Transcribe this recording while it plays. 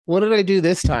What did I do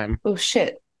this time? Oh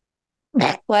shit.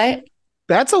 What?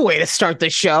 That's a way to start the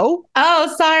show.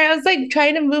 Oh, sorry. I was like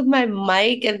trying to move my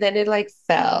mic and then it like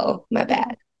fell. My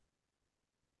bad.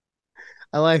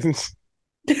 I like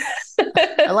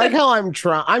I like how I'm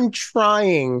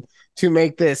trying to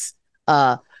make this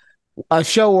a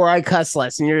show where I cuss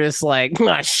less and you're just like,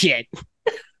 ah shit.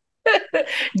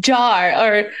 Jar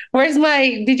or where's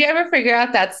my did you ever figure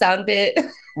out that sound bit?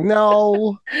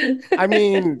 No. I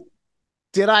mean,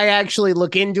 did I actually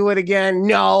look into it again?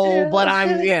 No, but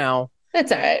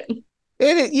That's all right.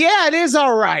 yeah, it is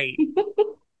all right.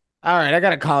 All right, I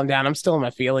gotta calm down. I'm still in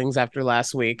my feelings after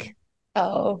last week.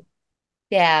 Oh,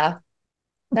 yeah.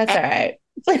 That's all right.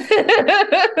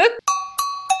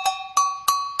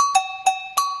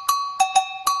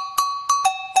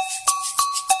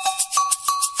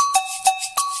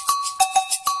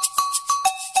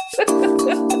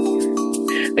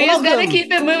 We just gotta Welcome.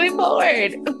 keep it moving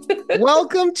forward.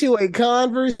 Welcome to a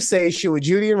conversation with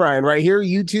Judy and Ryan right here,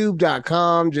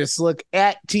 youtube.com. Just look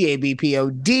at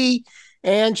TABPOD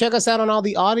and check us out on all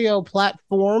the audio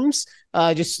platforms.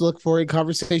 Just look for a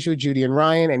conversation with Judy and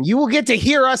Ryan, and you will get to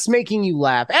hear us making you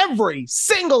laugh every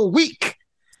single week.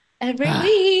 Every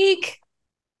week.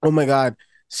 Oh my God.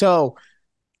 So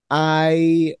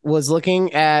I was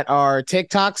looking at our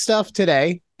TikTok stuff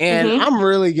today, and Mm-hmm. I'm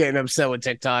really getting upset with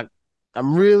TikTok.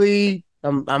 I'm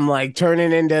like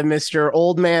turning into Mr.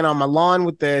 Old Man on my lawn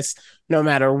with this. No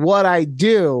matter what I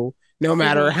do, no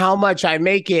matter Mm-hmm. how much I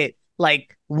make it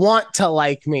like want to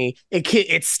like me,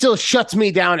 it still shuts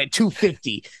me down at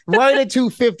 250. Right at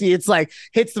 250, it's like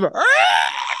hits the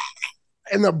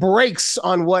and the brakes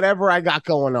on whatever I got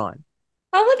going on.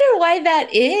 I wonder why that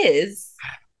is.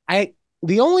 I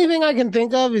the only thing I can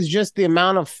think of is just the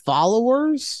amount of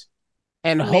followers,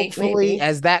 and hopefully Maybe.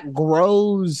 as that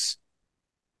grows,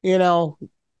 you know,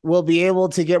 we'll be able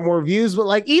to get more views. But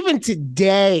like even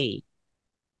today,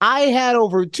 I had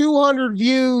over 200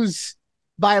 views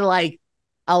by like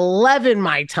 11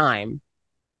 my time.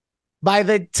 By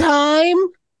the time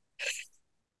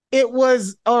by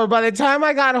the time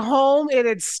I got home, it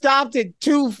had stopped at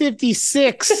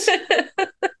 256.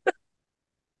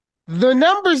 The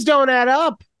numbers don't add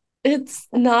up. It's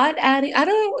not adding. I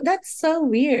don't know. That's so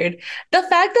weird. The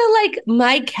fact that like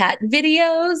my cat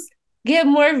videos get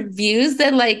more views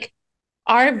than like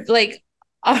our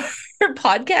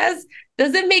podcast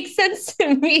doesn't make sense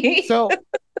to me. So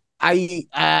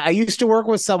I used to work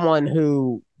with someone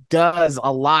who does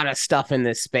a lot of stuff in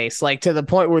this space, like to the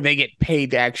point where they get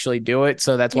paid to actually do it.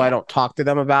 So that's why I Yeah. don't talk to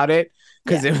them about it,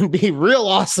 because Yeah. it would be real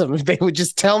awesome if they would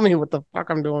just tell me what the fuck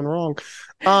I'm doing wrong.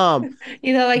 Um,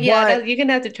 Like, yeah, no, but you're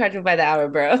gonna have to charge me by the hour,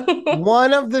 bro.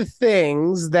 one of the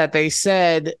things that they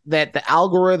said that the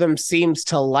algorithm seems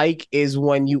to like is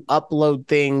when you upload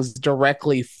things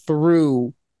directly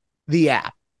through the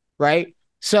app, right?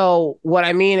 So what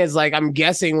I mean is, like, I'm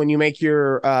guessing when you make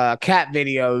your cat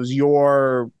videos,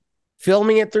 you're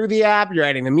filming it through the app, you're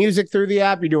adding the music through the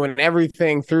app, you're doing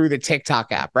everything through the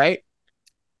TikTok app, right?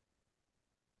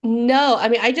 No, I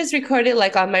mean, I just record it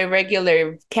like on my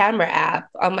regular camera app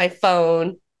on my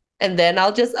phone, and then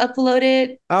I'll just upload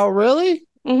it. Oh, really?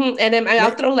 And then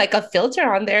I'll throw like a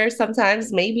filter on there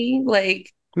sometimes, maybe.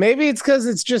 Like, Maybe it's because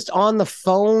it's just on the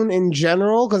phone in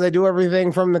general, because I do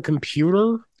everything from the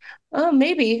computer. oh,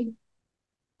 maybe.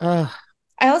 Uh,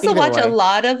 I also Either watch a way.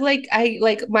 lot of like I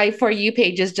like my For You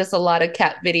page is just a lot of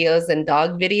cat videos and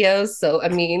dog videos. So I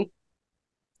mean,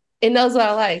 it knows what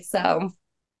I like. So,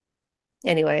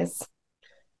 anyways.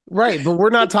 Right, but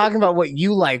we're not talking about what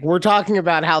you like. We're talking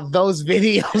about how those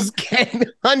videos get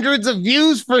hundreds of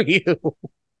views for you.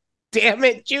 Damn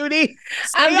it, Judy.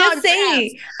 Stay I'm just on task.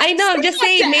 saying, I know, I'm Stay just on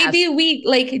saying, task. maybe we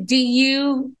like, do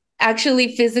you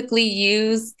actually physically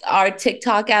use our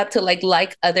TikTok app to like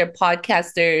other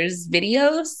podcasters'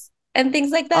 videos and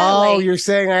things like that? Oh, Like, you're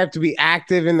saying I have to be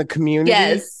active in the community?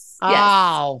 yes, yes.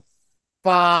 Oh,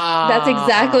 That's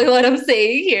exactly fuck. what I'm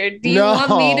saying here. Do you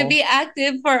want me to No. be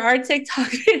active for our TikTok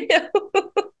video?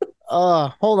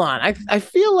 Hold on. I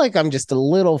feel like I'm just a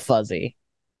little fuzzy.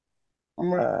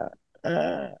 Uh,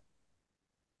 uh,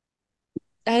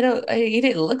 You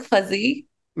didn't look fuzzy.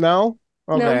 no?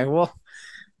 Okay. No. Well,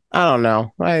 I don't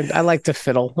know. I like to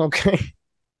fiddle. Okay.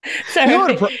 You know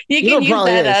what? Sorry. You You know can what it use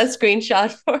probably that is.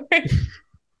 screenshot for it.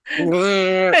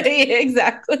 You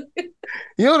Exactly.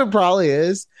 know what it probably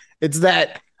is. It's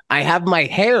that I have my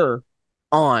hair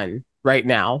on right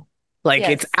now, like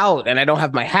it's Yes. out, and I don't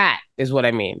have my hat. Is what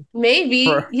I mean. Maybe.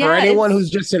 For Yeah, anyone it's who's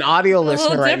just an audio a little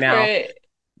listener right now, different.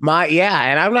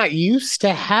 And I'm not used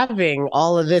to having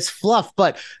all of this fluff.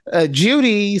 But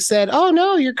Judy said, "Oh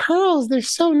no, your curls, they're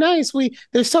so nice.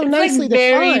 They're so It's like nicely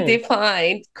very defined."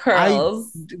 defined I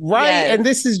curls. right, Yes. and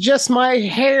this is just my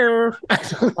hair.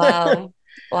 Wow.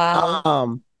 Wow.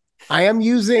 um, I am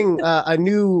using a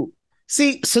new.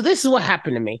 See, so this is what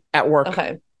happened to me at work.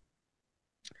 Okay.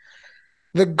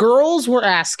 The girls were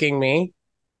asking me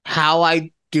how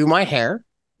I do my hair,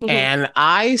 Hmm. and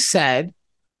I said,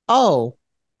 "Oh,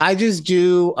 I just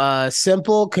do a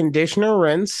simple conditioner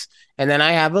rinse, and then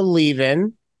I have a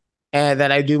leave-in." And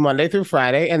that I do Monday through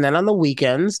Friday. And then on the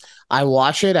weekends, I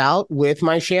wash it out with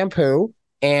my shampoo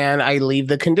and I leave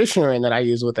the conditioner in that I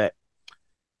use with it.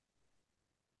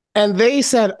 And they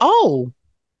said, "Oh,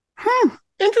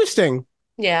 interesting."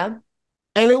 Yeah.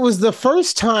 And it was the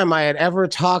first time I had ever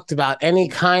talked about any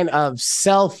kind of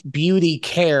self beauty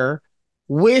care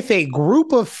with a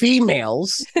group of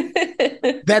females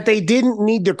that they didn't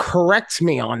need to correct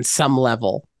me on some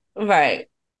level. Right.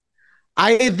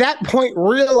 I at that point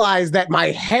realized that my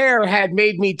hair had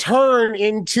made me turn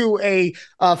into a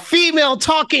female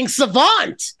talking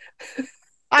savant.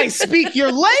 I speak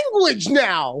your language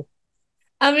now.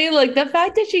 I mean, like the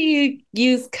fact that you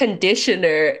use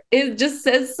conditioner, it just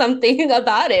says something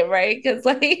about it, right? Because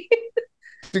like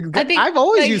I think I've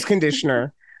always used like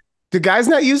conditioner. Do guys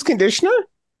not use conditioner?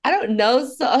 I don't know.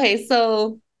 So okay,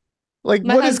 so Like,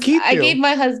 my what does husband Keith I gave do?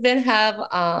 my husband have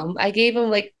I gave him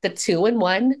like the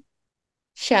 2-in-1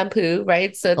 shampoo,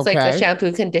 right? So it's like a Okay,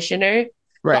 shampoo conditioner.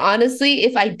 But right. honestly,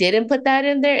 if I didn't put that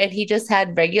in there and he just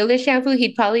had regular shampoo,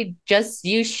 he'd probably just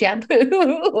use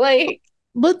shampoo. Like,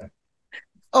 But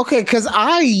okay, because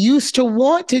I used to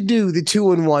want to do the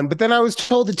 2-in-1, but then I was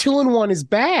told the 2-in-1 is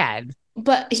bad.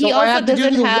 but he So I also have to do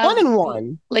doesn't the have one in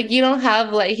one. like you don't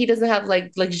have like he doesn't have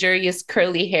like luxurious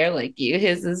curly hair like you.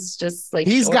 His is just like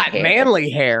He's short got hair. manly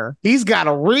hair. He's got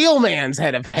a real man's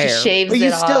head of Just hair. But shaves you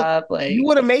it still, off. you Like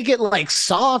want to make it like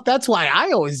soft. That's why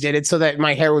I always did it so that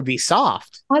my hair would be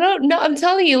soft. I don't know. I'm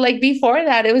telling you, like before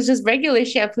that, it was just regular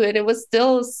shampoo and it was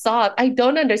still soft. I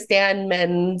don't understand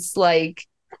men's like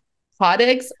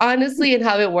products, honestly, and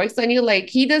how it works on you. Like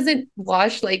he doesn't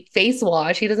wash like face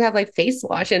wash. He doesn't have like face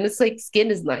wash, and it's like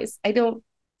skin is nice. I don't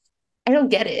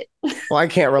get it. Well, I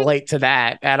can't relate to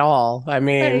that at all. I Like,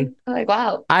 mean, like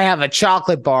wow. I have a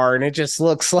chocolate bar and it just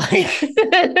looks like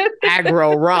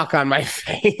aggro rock on my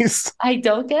face. I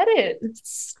don't get it.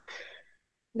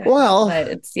 Well, But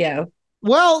it's yeah.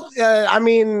 I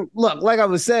mean, look, like I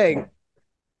was saying,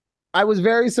 I was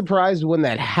very surprised when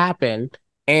that happened.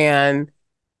 And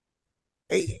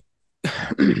it,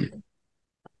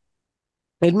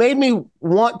 it made me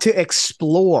want to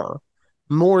explore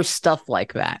more stuff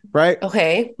like that, right?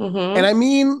 Okay. And Mm-hmm. I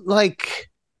mean, like,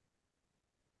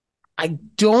 I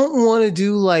don't want to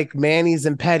do like manis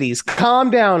and petties. Calm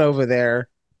down over there.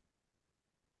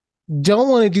 Don't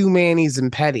want to do manis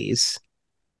and petties.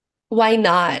 Why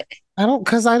not? I don't,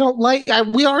 because I don't like,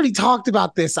 we already talked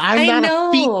about this. I'm I not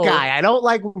a feet know. guy. I don't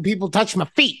like when people touch my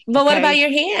feet. But what about Okay.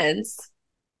 your hands?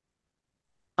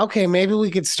 Okay. Maybe we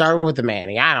could start with the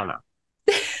mani. I don't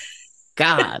know.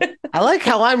 God, I like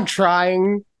how I'm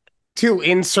trying to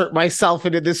insert myself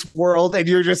into this world and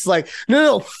you're just like,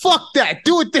 no, fuck that.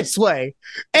 Do it this way.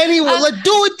 Anyway, Uh, let's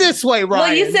do it this way,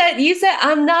 well, you Ryan. said you said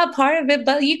I'm not part of it,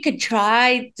 but you could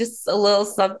try just a little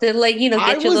something like I get your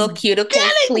was little cuticles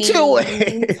getting to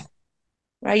cleaned. it.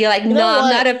 Right? You're like, You no, know I'm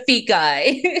not what? a feet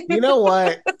guy. You know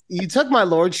what? You took my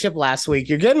lordship last week.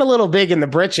 You're getting a little big in the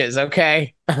britches,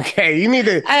 okay? Okay, you need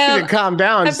to um, calm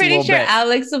down I'm just a pretty little sure bit.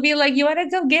 Alex will be like, you want to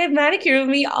go get manicure with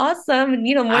me? Awesome. And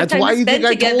more That's time why to you think spend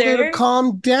I told her to together.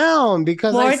 calm down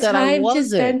because I More said I time to wasn't.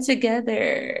 spend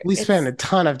together. We spent It's a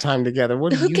ton of time together.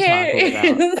 What are who you talking cares?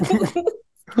 about?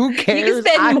 Who You can cares?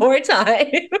 spend I more time.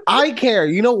 I care.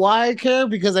 You know why I care?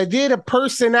 Because I did a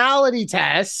personality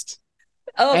test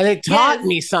Oh, and it taught yes.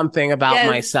 me something about Yes.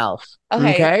 myself.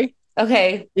 Okay. Okay?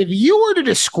 Okay. If you were to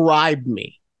describe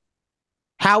me,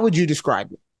 how would you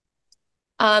describe me?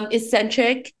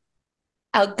 Eccentric,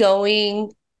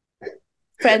 outgoing,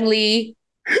 friendly.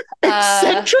 Uh,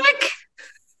 Eccentric?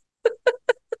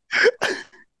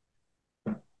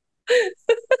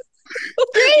 what?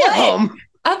 Damn.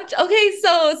 Okay,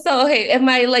 so okay, am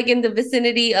I like in the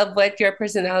vicinity of what your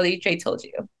personality trait told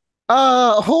you?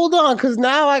 Hold on, because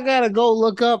now I gotta go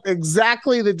look up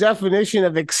exactly the definition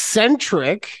of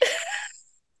eccentric.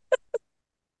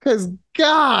 Because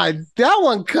God, that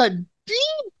one cut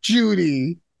deep,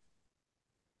 Judy.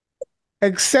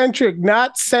 Eccentric,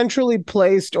 not centrally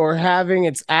placed or having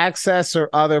its access or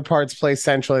other parts placed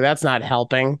centrally. That's not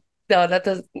helping. No, that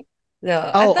does no.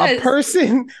 I Oh, thought it's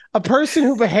a person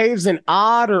who behaves in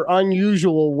odd or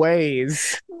unusual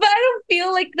ways.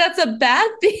 feel like that's a bad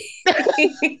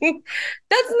thing.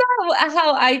 That's not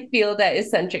how I feel that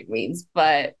eccentric means,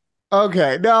 but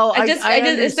Okay, no, I it's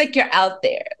understand. like you're out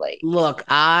there. Like, Look,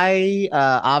 I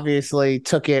obviously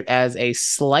took it as a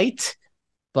slight,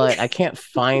 but I can't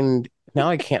find now.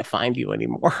 I can't find you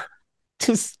anymore.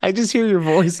 I just hear your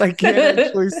voice. I can't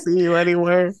actually see you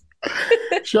anywhere.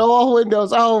 Show all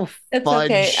windows. Oh, it's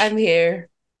okay. I'm fudge. here.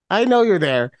 I know you're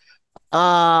there.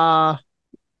 Uh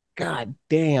God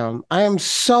damn. I am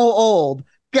so old.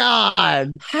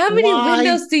 God, How many why?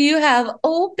 windows do you have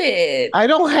open? I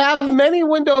don't have many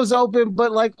windows open,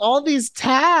 but like all these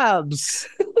tabs.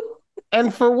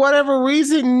 And for whatever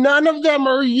reason, none of them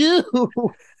are you.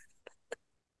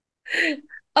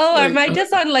 Oh, am Like, I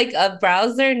just on like a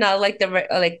browser, not like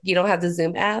like you don't have the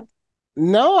Zoom app?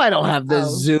 no, I don't have the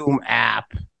Oh, Zoom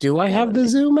app. Do I oh, have the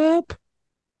Zoom app?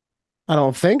 I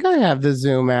don't think I have the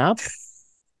Zoom app.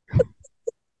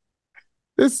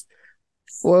 This,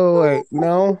 wait,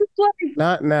 no,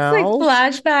 not it's like now.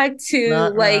 flashback to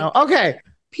Not now. like Okay.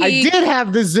 I did peak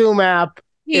have the Zoom app.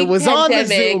 It peak was on the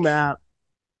Zoom pandemic. app.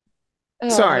 Oh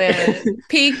Sorry. man,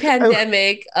 peak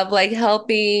pandemic of like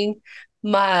helping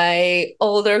my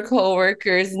older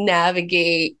coworkers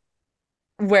navigate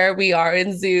where we are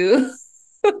in Zoom,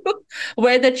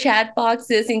 where the chat box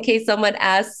is in case someone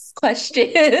asks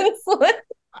questions.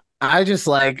 I just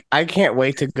like, I can't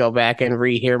wait to go back and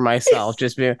rehear myself.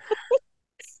 Just be,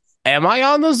 am I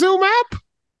on the Zoom app?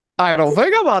 I don't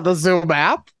think I'm on the Zoom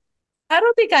app. I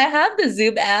don't think I have the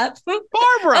Zoom app.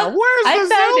 Barbara, Oh, where's I the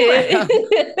found Zoom app?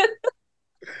 it.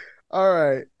 All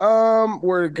right.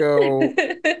 Where to go?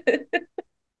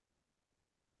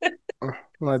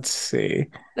 Let's see.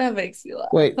 That makes me laugh.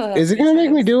 Wait, Oh, that is it makes gonna make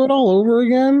me sense. do it all over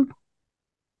again?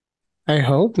 I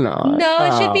hope not. No,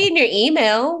 it should be Oh, in your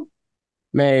email.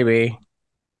 maybe.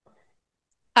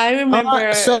 I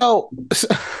remember. So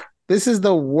this is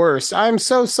the worst. I'm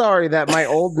so sorry that my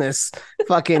oldness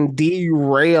fucking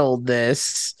derailed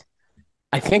this.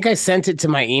 I think I sent it to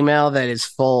my email that is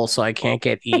full, so I can't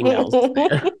get emails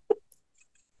there.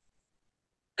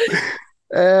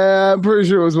 I'm pretty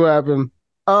sure it was what happened.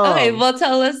 Okay, Um, well,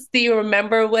 tell us, do you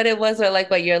remember what it was or like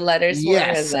what your letters were?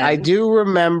 And yes, I then do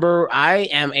remember. I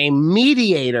am a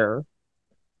mediator.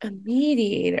 a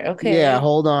mediator. Yeah, Okay.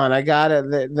 hold on. I got it.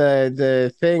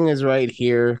 The thing is right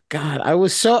here. God,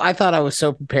 I thought I was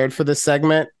so prepared for this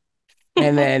segment,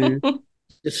 and then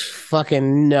just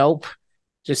fucking nope.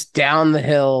 Just down the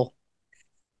hill.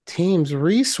 Teams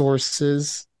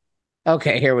resources.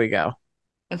 Okay, here we go.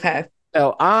 Okay.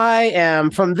 So I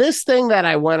am from this thing that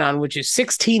I went on, which is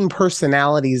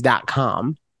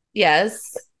 16personalities.com.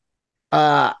 Yes.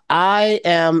 I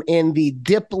am in the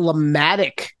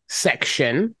diplomatic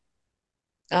section,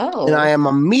 and I Oh, am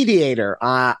a mediator.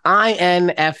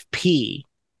 INFP.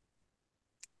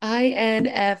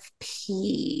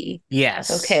 INFP.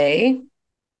 Yes. Okay.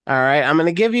 All right. I'm going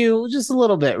to give you just a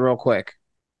little bit real quick.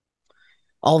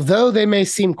 Although they may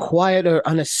seem quiet or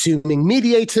unassuming,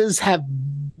 mediators have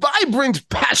vibrant,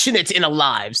 passionate inner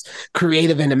lives,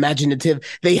 creative and imaginative.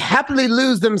 They happily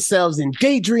lose themselves in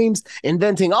daydreams,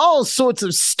 inventing all sorts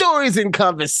of stories and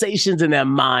conversations in their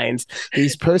minds.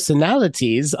 These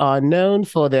personalities are known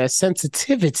for their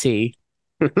sensitivity.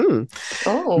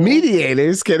 Oh,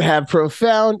 Mediators can have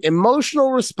profound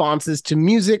emotional responses to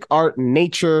music, art,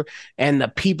 nature, and the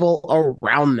people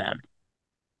around them.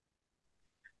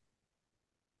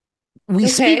 We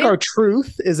speak okay. our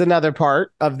truth is another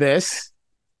part of this.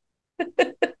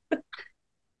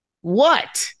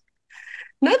 What?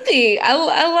 Nothing.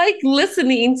 I like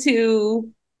listening to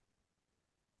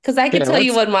because I could Here, tell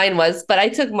you let's. what mine was, but I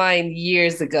took mine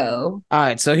years ago. All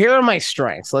right. So here are my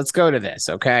strengths. Let's go to this.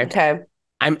 Okay. Okay.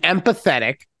 I'm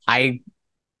empathetic. I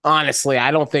honestly,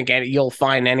 I don't think you'll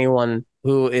find anyone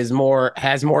who has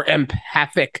more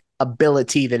empathic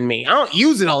ability than me. I don't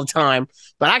use it all the time,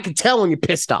 but I can tell when you're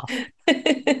pissed off.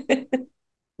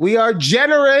 We are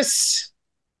generous.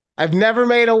 I've never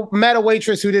met a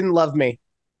waitress who didn't love me.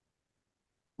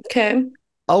 Okay.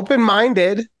 Open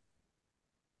minded.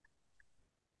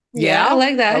 Yeah, I Yeah.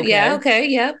 like that. Yeah, Okay. okay.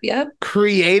 Yep, yep.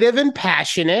 Creative and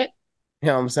passionate. You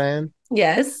know what I'm saying?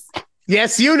 Yes.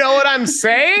 Yes, you know what I'm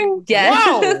saying?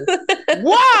 Yes.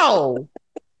 Whoa.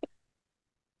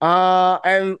 Whoa.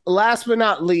 And last but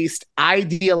not least,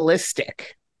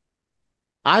 idealistic.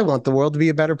 I want the world to be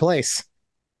a better place.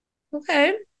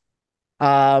 Okay.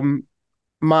 Um,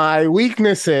 my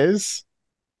weaknesses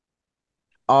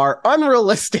are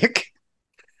unrealistic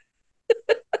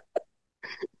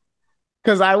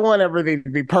because I want everything to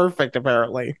be perfect,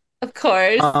 apparently. Of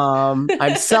course. I'm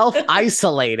self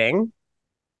isolating.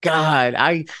 God,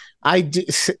 I do.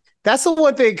 That's the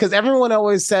one thing, because everyone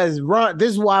always says, Ryan, this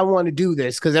is why I want to do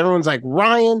this. Because everyone's like,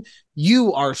 Ryan,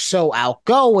 you are so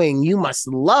outgoing. You must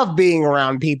love being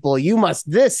around people. You must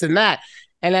this and that.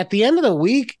 And at the end of the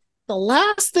week, the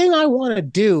last thing I want to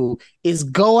do is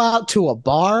go out to a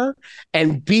bar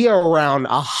and be around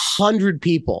 100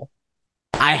 people.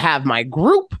 I have my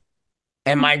group,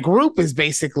 and my group is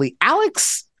basically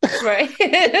Alex. Right.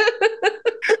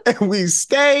 And we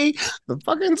stay the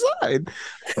fuck inside.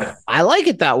 I like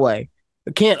it that way.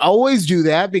 I can't always do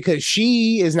that because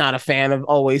she is not a fan of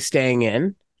always staying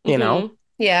in, you know?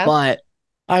 Yeah. But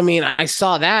I mean, I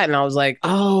saw that and I was like,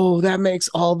 oh, that makes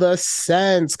all the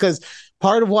sense. Because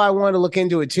part of why I wanted to look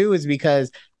into it too is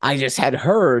because I just had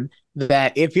heard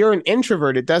that if you're an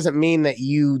introvert, it doesn't mean that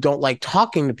you don't like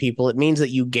talking to people. It means that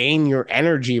you gain your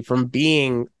energy from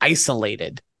being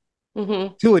isolated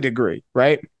to a degree,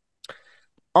 right?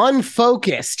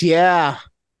 Unfocused. Yeah.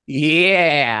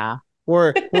 Yeah.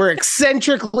 We're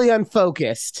eccentrically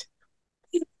unfocused.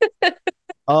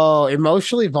 Oh,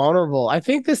 emotionally vulnerable. I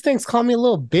think this thing's calling me a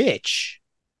little bitch.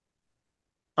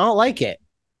 I don't like it.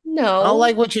 I don't No.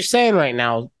 like what you're saying right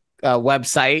now,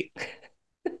 website.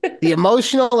 The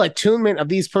emotional attunement of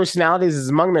these personalities is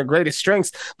among their greatest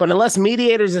strengths, but unless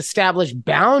mediators establish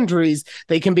boundaries,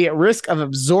 they can be at risk of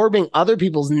absorbing other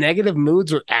people's negative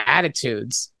moods or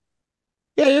attitudes.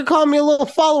 Yeah, you're calling me a little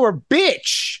follower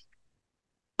bitch.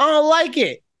 I don't like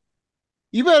it.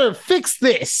 You better fix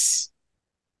this.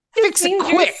 It Fix it means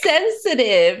you're quick.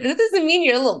 sensitive. That doesn't mean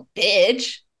you're a little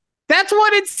bitch. That's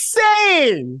what it's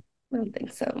saying. I don't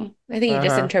think so. I think you're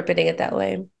just interpreting it that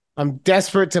way. I'm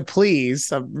desperate to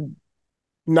please. I'm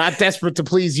not desperate to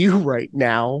please you right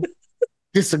now.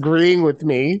 Disagreeing with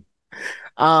me.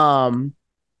 But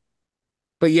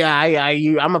yeah,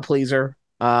 I'm a pleaser.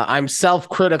 I'm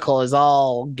self-critical as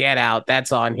all get out.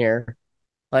 That's on here.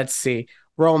 Let's see.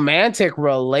 Romantic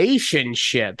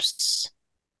relationships.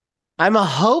 I'm a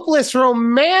hopeless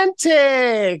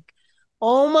romantic.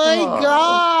 Oh my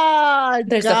God.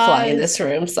 There's guys. a fly in this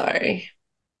room. Sorry.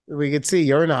 We could see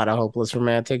you're not a hopeless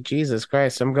romantic. Jesus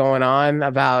Christ. I'm going on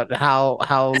about how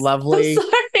lovely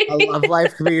a love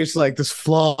life can be. You're just like, this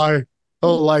fly. I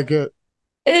don't like it.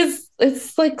 It's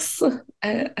like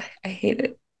I hate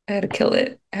it. I had to kill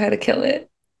it. I had to kill it.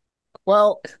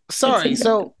 Well, sorry.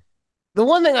 So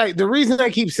the reason I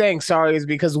keep saying sorry is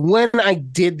because when I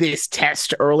did this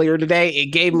test earlier today, it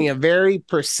gave me a very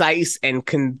precise and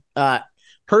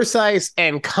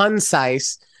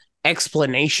concise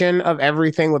explanation of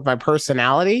everything with my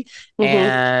personality.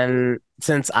 And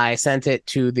since I sent it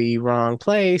to the wrong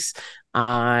place,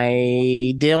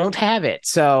 I don't have it.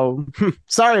 So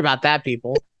sorry about that,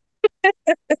 people.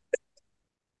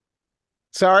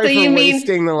 Sorry so for you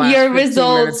wasting mean the last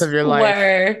 15 minutes of your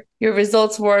life. Your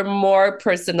results were more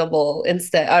personable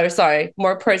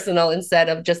more personal instead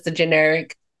of just a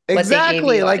generic what they gave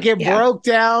Exactly. you Like it broke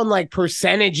down like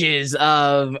percentages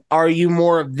of, are you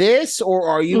more of this or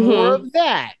are you more of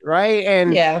that? Right.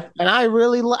 And I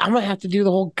really, I'm going to have to do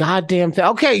the whole goddamn thing.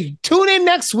 Okay. Tune in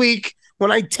next week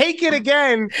when I take it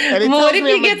again. And what if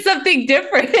you get something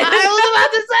different? I was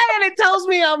about to say, and it tells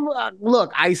me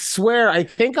look, I swear, I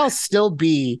think I'll still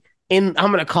be I'm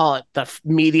going to call it the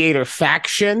mediator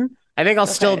faction. I think I'll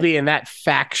still be in that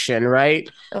faction. Right.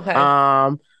 Okay.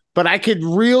 But I could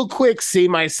real quick see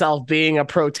myself being a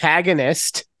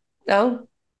protagonist. Oh.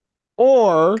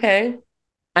 Or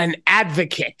an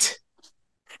advocate.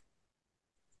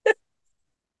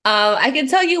 I can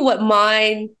tell you what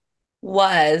mine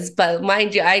was, but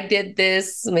mind you, I did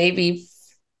this maybe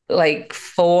like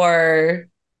 4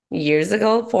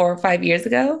 or 5 years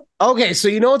ago. Okay, so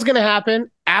you know what's going to happen?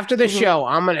 After the show,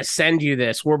 I'm going to send you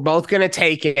this. We're both going to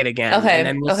take it again. Okay. And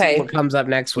then we'll see what comes up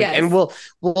next week. Yes. And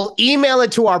we'll email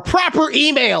it to our proper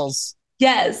emails.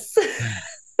 Yes.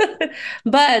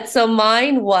 But so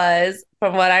mine was,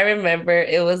 from what I remember,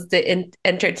 it was the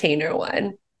entertainer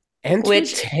one.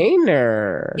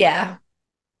 Entertainer. Yeah.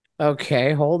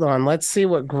 Okay, hold on. Let's see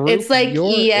what group it's like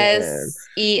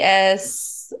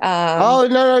ES. Oh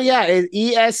no, yeah,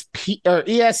 ESP or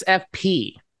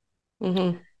ESFP.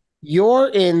 You're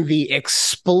in the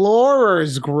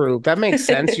explorers group. That makes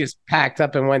sense. You just packed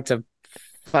up and went to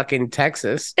fucking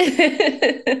Texas.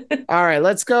 All right,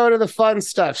 let's go to the fun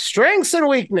stuff. Strengths and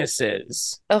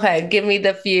weaknesses. Okay, give me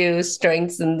the few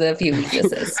strengths and the few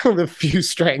weaknesses. The few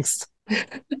strengths.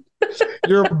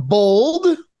 You're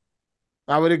bold.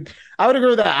 I would agree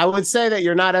with that. I would say that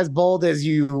you're not as bold as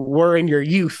you were in your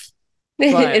youth.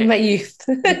 In my youth.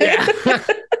 Yeah.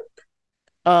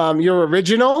 You're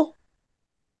original.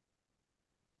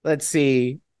 Let's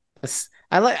see.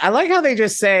 I like how they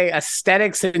just say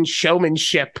aesthetics and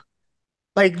showmanship.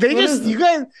 Like they What just, is you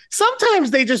guys,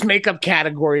 sometimes they just make up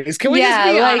categories. Can we just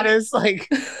yeah, be like honest? Like,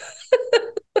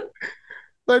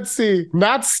 let's see.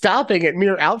 Not stopping at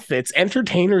mere outfits,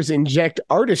 entertainers inject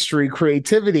artistry,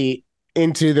 creativity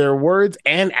into their words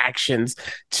and actions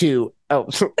to. Oh,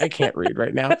 I can't read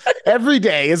right now. Every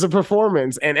day is a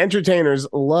performance, and entertainers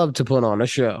love to put on a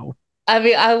show. I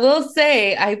mean, I will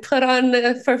say I put on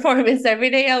the performance every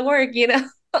day at work.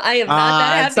 I am not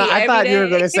that It's not, happy I every thought you were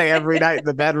going to day. say every night in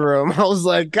the bedroom. I was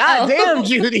like, God damn, Oh.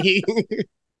 Judy.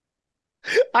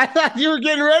 I thought you were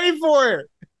getting ready for it.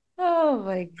 Oh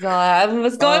my God. I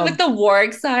was going with Um, the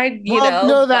work side, well,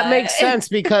 no, that but makes sense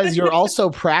because you're also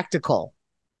practical,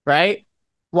 right?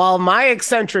 While my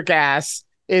eccentric ass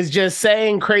is just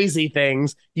saying crazy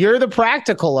things, you're the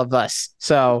practical of us.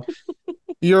 So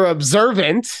you're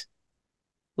observant.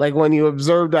 Like when you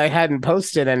observed I hadn't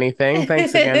posted anything.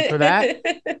 Thanks again for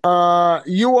that.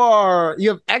 You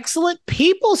have excellent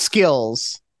people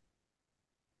skills.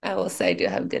 I will say I do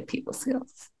have good people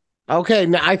skills. Okay,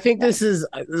 now I think Yeah. this is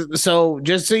so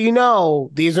just so you know,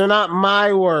 these are not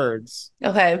my words.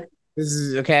 Okay. This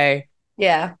is okay.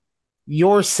 Yeah,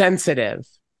 You're sensitive,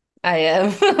 I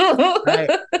am. right?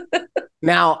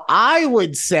 Now, I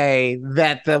would say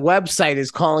that the website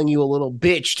is calling you a little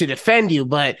bitch to defend you,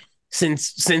 but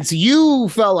since you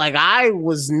felt like I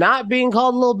was not being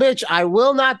called a little bitch, I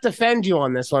will not defend you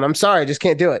on this one. I'm sorry, I just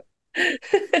can't do it.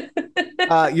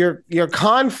 You're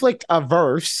conflict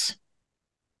averse.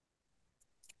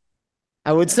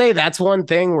 I would say that's one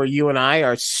thing where you and I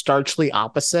are starkly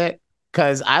opposite.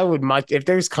 Because I would much, if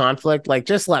there's conflict, like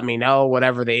just let me know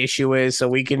whatever the issue is so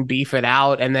we can beef it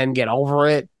out and then get over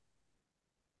it.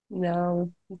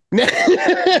 No,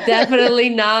 definitely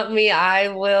not me. I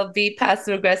will be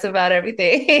passive aggressive about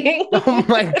everything. Oh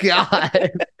my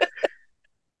God.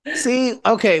 See,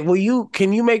 okay,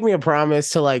 can you make me a promise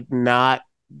to like not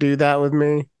do that with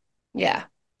me? Yeah,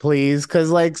 Please? Cause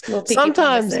like we'll pinky promise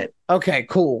sometimes, it. okay,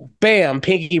 cool. Bam,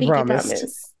 pinky Pinky promised.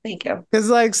 promise. Thank you. Cause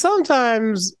like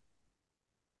sometimes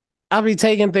I'll be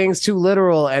taking things too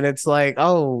literal and it's like,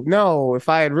 oh no, if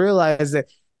I had realized that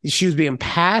she was being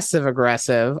passive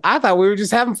aggressive, I thought we were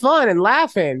just having fun and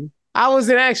laughing. I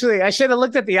wasn't actually, I should have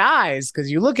looked at the eyes because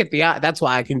you look at the eye. That's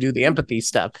why I can do the empathy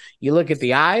stuff. You look at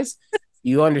the eyes,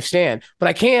 you understand. But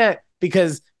I can't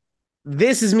because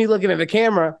this is me looking at the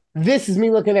camera. This is me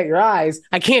looking at your eyes.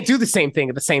 I can't do the same thing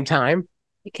at the same time.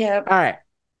 You can't. All right.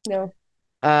 No.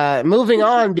 Moving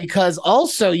on because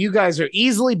also you guys are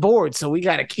easily bored, so we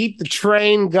got to keep the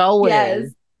train Yes.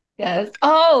 going. Yes.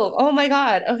 Oh my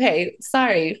God. Okay.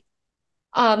 Sorry.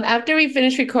 After we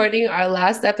finish recording our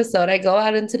last episode, I go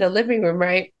out into the living room,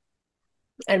 right?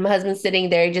 And my husband's sitting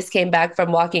there. He just came back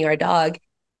from walking our dog.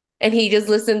 And he just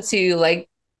listened to like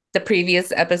the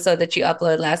previous episode that you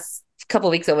uploaded last couple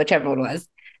weeks or whichever one was.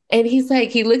 And he's like,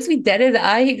 he looks me dead in the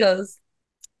eye. He goes,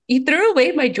 "You threw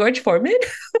away my George Foreman?"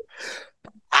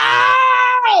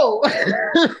 Ow!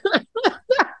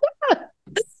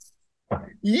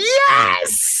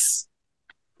 Yes!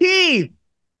 Keith,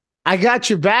 I got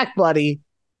your back, buddy.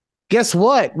 Guess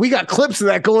what? We got clips of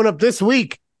that going up this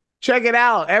week. Check it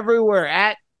out everywhere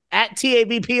at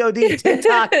TABPOD,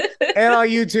 TikTok, and on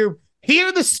YouTube.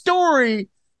 Hear the story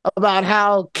about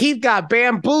how Keith got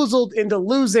bamboozled into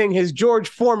losing his George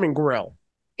Foreman grill.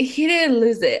 He didn't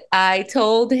lose it. I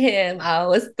told him I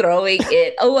was throwing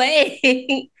it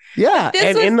away. Yeah, But this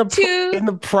and was in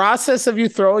the process of you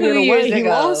throwing two it years away, he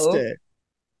lost ago. it.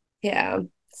 Yeah.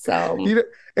 So You know,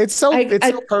 I, it's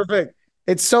I so perfect.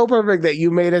 It's so perfect that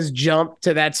you made us jump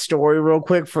to that story real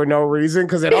quick for no reason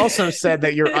because it also said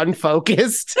that you're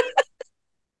unfocused and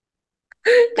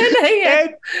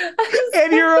I, and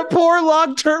and you're a poor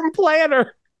long-term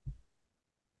planner.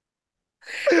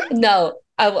 no,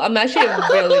 I'm actually a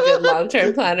really good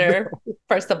long-term planner.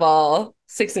 First of all,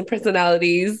 16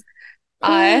 personalities.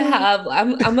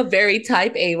 I'm a very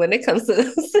type A when it comes to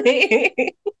this thing.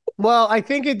 Well, I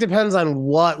think it depends on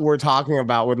what we're talking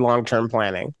about with long-term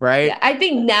planning, right? Yeah, I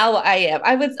think now I am.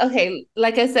 I was okay,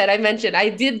 like I said, I mentioned I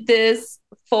did this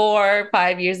 4 or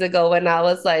 5 years ago when I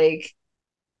was like,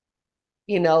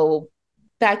 you know,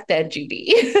 back then,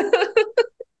 Judy.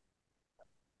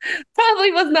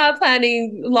 Probably was not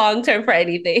planning long term for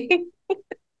anything.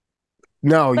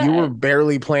 No, you were But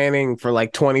barely planning for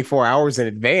like 24 hours in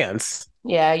advance.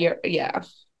 yeah.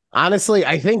 Honestly,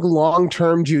 I think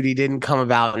long-term Judy didn't come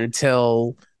about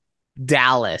until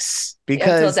Dallas Until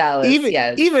because Dallas,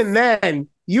 yes. even then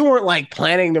you weren't like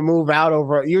planning to move out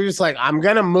over you're just like I'm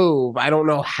gonna move, I don't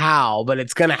know how but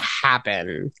it's gonna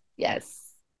happen.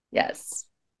 Yes. Yes.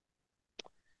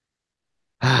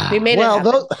 We made it Well,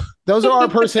 happen those are our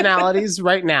personalities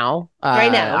right now.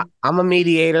 right now. I'm a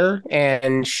mediator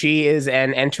and she is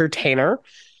an entertainer.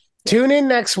 Tune Yes. in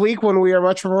next week when we are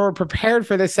much more prepared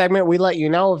for this segment. We let you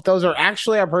know if those are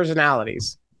actually our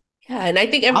personalities. Yeah, and I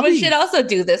think I'll everyone should be, also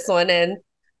do this one, and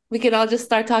we can all just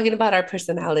start talking about our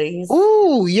personalities.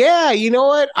 ooh, yeah. You know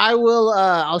what?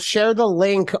 I'll share the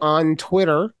link on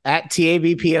Twitter at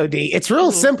TABPOD. It's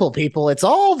real Mhm. simple, people. It's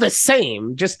all the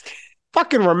same. Just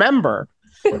fucking remember.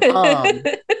 Um,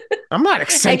 I'm not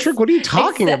eccentric. What are you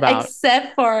talking about?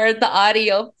 Except for the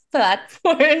audio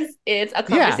platforms, it's a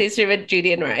Yeah. conversation with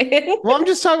Judy and Ryan. Well, I'm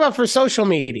just talking about for social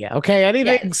media, okay?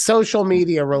 Anything Yes, social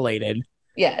media related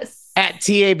yes. at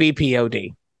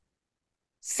TABPOD.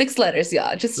 6 letters,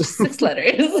 y'all. Just 6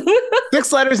 letters.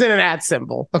 6 letters and an at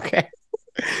symbol, okay?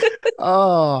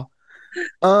 Oh,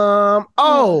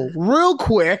 real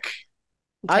quick,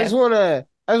 Okay. I just wanna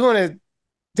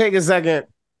take a second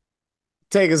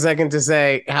to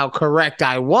say how correct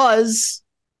I was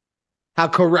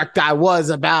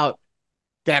about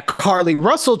that Carly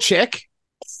Russell chick.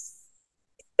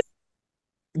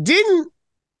 Didn't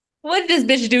What did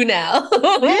this bitch do now?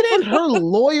 didn't her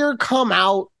lawyer come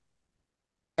out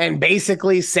and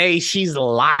basically say she's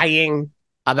lying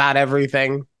about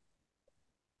everything?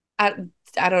 I,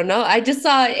 I don't know. I just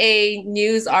saw a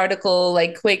news article,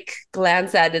 like quick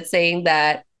glance at it, saying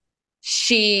that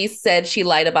she said she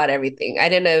lied about everything. I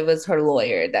didn't know it was her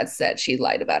lawyer that said she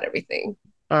lied about everything.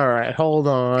 All right, hold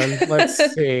on. Let's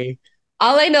see.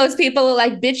 All I know is people are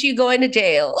like, bitch, you going to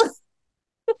jail.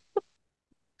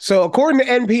 So, according to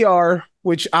NPR,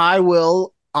 which I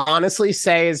will honestly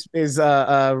say is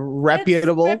a It's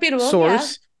reputable reputable, yeah.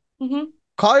 source, Hmm.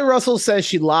 Carly Russell says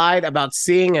she lied about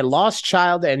seeing a lost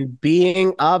child and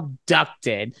being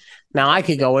abducted. Now, I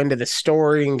could go into the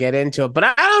story and get into it, but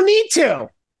I don't need to.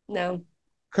 No.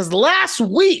 Because last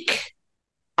week,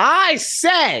 I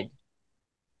said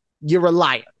you're a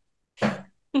liar.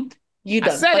 You I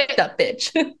done said fucked it. up,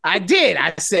 bitch. I did.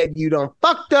 I said you don't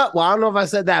fucked up. Well, I don't know if I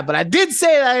said that, but I did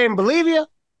say that I didn't believe you.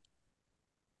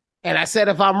 And I said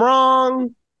if I'm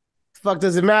wrong, fuck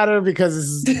does it matter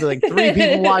because this is like 3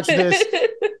 people watch this.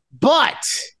 But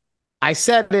I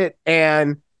said it,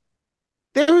 and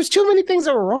there was too many things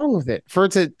that were wrong with it for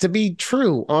it to be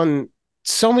true on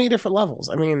so many different levels.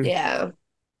 I mean, Yeah.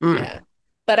 Yeah.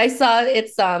 But I saw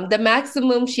it's the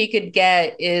maximum she could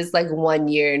get is like 1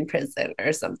 year in prison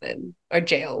or something. Or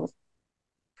jail.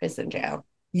 Prison jail.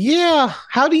 yeah.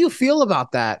 How do you feel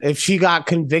about that if she got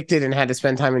convicted and had to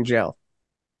spend time in jail?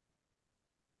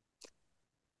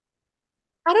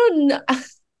 I don't know.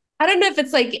 I don't know if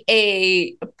it's like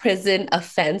a prison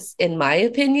offense, in my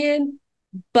opinion,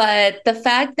 but the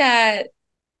fact that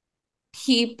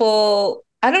people,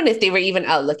 I don't know if they were even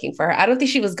out looking for her. I don't think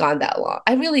she was gone that long.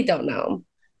 I really don't know.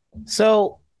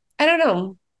 So I don't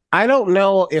know. I don't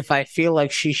know if I feel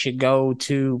like she should go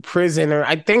to prison, or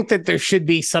I think that there should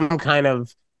be some kind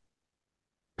of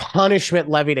punishment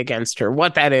levied against her.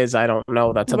 What that is, I don't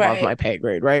know. That's above my Right. pay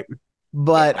grade, right?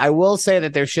 But Yeah. I will say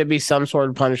that there should be some sort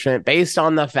of punishment based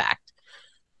on the fact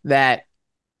that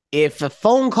if a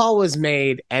phone call was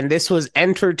made and this was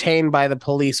entertained by the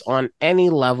police on any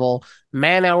level,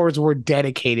 man hours were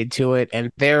dedicated to it,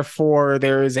 and therefore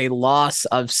there is a loss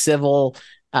of civil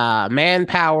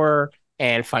manpower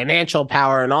and financial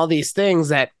power and all these things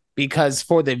that because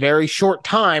for the very short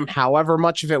time, however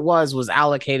much of it was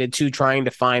allocated to trying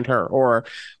to find her or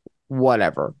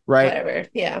whatever, right? Whatever.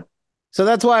 Yeah. So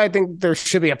that's why I think there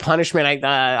should be a punishment.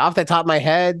 Off the top of my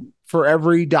head, for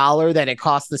every dollar that it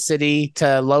cost the city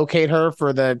to locate her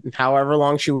for the however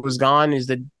long she was gone, is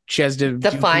that she has to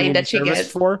The do fine community that she service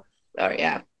gets. for. Oh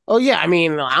yeah. Oh yeah, I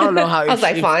mean, I don't know how I was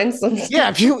like, if fine. yeah,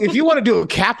 if you want to do a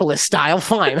capitalist style,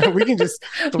 fine. We can just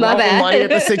My throw money at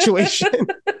the bad. situation.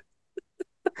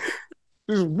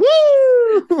 Just,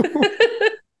 woo!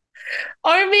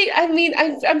 Or me, I mean,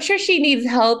 I'm sure she needs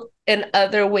help in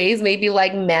other ways, maybe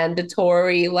like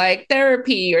mandatory, like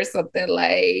therapy or something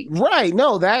like. Right.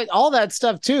 No, that all that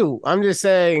stuff too. I'm just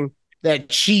saying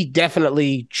that she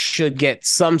definitely should get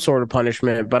some sort of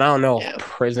punishment, but I don't know if Yeah,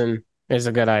 prison is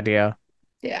a good idea.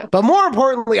 yeah. But more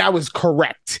importantly, I was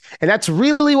correct. And that's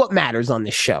really what matters on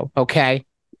this show. Okay.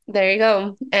 There you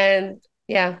go. And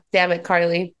yeah, damn it,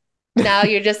 Carly. Now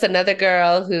you're just another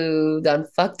girl who done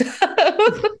fucked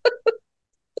up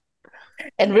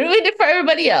and ruined it for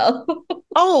everybody else.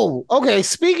 Oh, okay.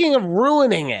 Speaking of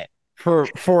ruining it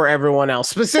for everyone else,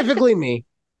 specifically me,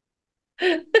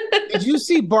 did you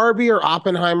see Barbie or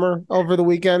Oppenheimer over the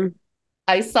weekend?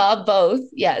 I saw both. You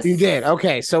Yes. did.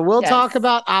 Okay. So we'll Yes. talk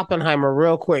about Oppenheimer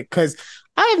real quick because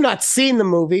I have not seen the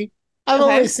movie. I've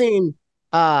only Okay. seen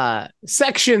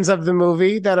sections of the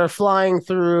movie that are flying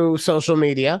through social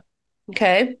media.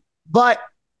 Okay. But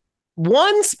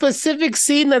one specific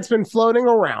scene that's been floating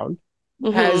around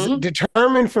has Mm-hmm.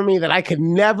 determined for me that I could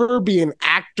never be an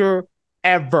actor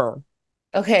ever.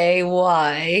 Okay,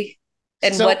 why?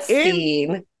 And So what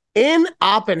scene? in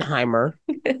Oppenheimer,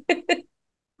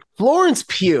 Florence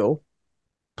Pugh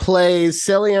plays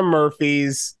Cillian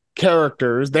Murphy's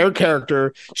their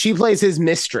character. She plays his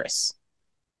mistress.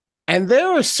 And there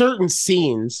are certain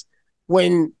scenes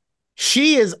when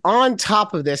she is on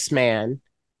top of this man,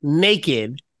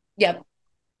 naked, Yep.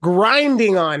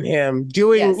 grinding on him,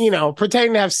 doing, Yes.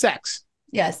 pretending to have sex.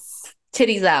 Yes.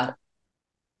 Titties out.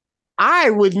 I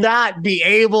would not be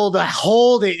able to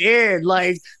hold it in.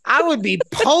 Like, I would be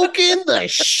poking the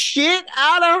shit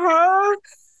out of her,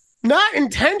 not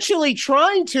intentionally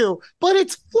trying to, but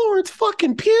it's Florence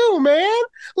fucking Pugh, man.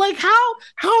 Like,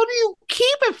 how do you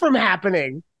keep it from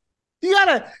happening? You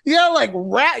gotta like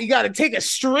you gotta take a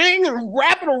string and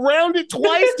wrap it around it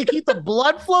twice to keep the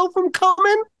blood flow from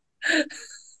coming.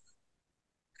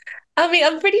 I mean,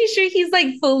 I'm pretty sure he's like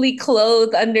fully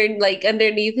clothed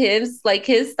underneath his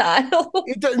style or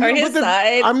But his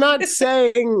side. I'm not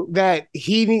saying that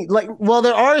well,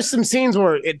 there are some scenes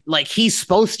where it like he's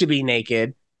supposed to be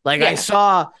naked. Like I Yeah.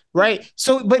 saw, right?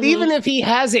 So, but even Mm-hmm. if he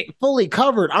has it fully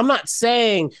covered, I'm not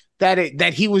saying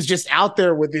that he was just out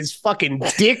there with his fucking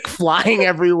dick flying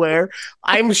everywhere.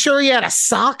 I'm sure he had a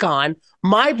sock on.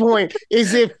 My point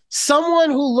is if someone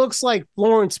who looks like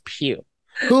Florence Pugh,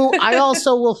 who I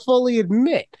also will fully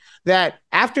admit that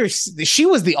after she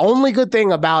was the only good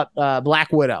thing about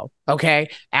Black Widow.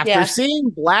 Okay. After Yeah. seeing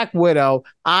Black Widow,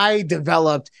 I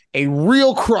developed a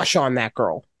real crush on that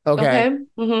girl. Okay. Okay.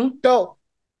 Mm-hmm. So,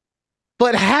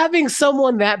 but having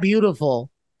someone that beautiful,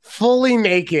 fully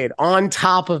naked on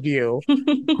top of you,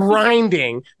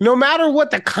 grinding, no matter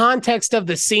what the context of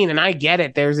the scene, and I get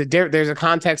it, there's a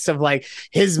context of like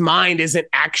his mind isn't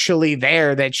actually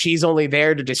there, that she's only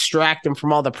there to distract him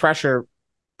from all the pressure.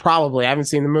 Probably, I haven't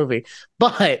seen the movie,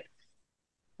 but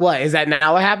what is that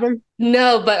now? What happened?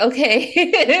 No, but okay.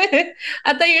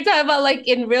 I thought you were talking about like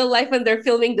in real life when they're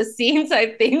filming the scene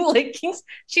type thing. Like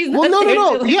she's Well, not no, no, there to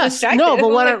no. like Yes, distract no. him. But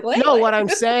I'm like, wait, what I'm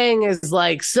what? saying is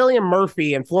like Cillian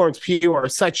Murphy and Florence Pugh are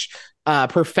such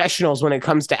professionals when it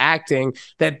comes to acting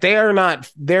that they're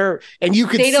not there, and you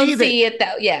could They don't see that. see it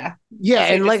that yeah. Yeah, That's what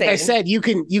and you're like I saying. said,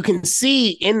 you can see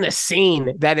in the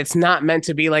scene that it's not meant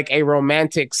to be like a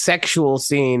romantic sexual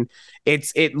scene.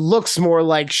 It looks more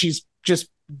like she's just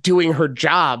doing her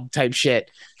job type shit.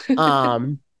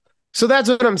 Um, so that's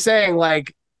what I'm saying.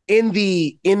 Like in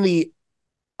the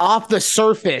off the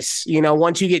surface,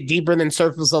 once you get deeper than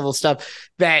surface level stuff,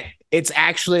 that it's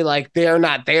actually like they're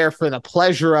not there for the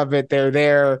pleasure of it. They're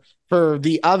there for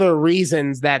the other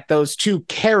reasons that those two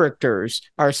characters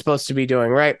are supposed to be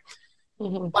doing, right?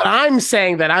 Mhm. But I'm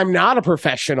saying that I'm not a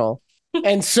professional.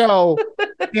 And so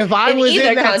if I In was in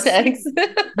either that scene, context.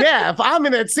 yeah, if I'm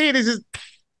in that scene, it's just,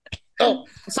 oh,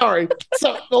 sorry.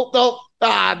 So,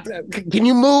 can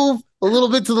you move a little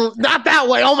bit to the, not that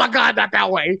way. Oh my God, not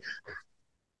that way.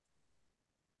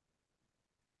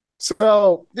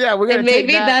 So, yeah, we're going And to take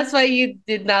maybe that. that's why you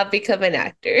did not become an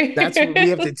actor. That's what we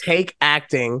have to take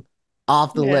acting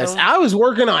off the list. Yeah. I was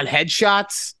working on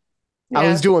headshots, I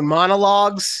was Yeah. doing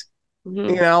monologues,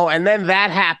 Mhm. and then that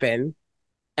happened.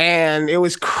 And it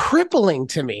was crippling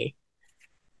to me.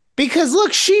 Because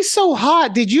look, she's so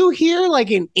hot. Did you hear like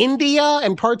in India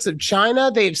and parts of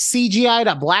China, they've CGI'd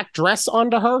a black dress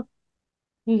onto her?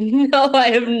 No,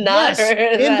 I have not Yes,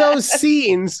 heard of in those that.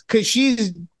 scenes, because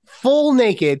she's full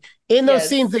naked. In those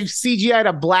scenes, they've Yes. CGI'd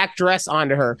a black dress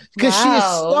onto her because she is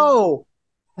Wow. so.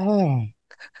 Oh.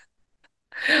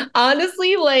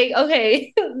 Honestly, like,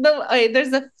 okay,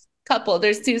 there's a couple,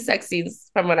 there's two sex scenes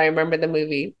from what I remember the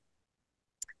movie.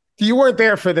 You weren't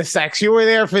there for the sex. You were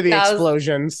there for the That was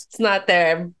explosions. it's not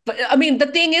there. But I mean, the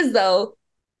thing is though,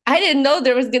 I didn't know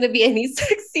there was gonna be any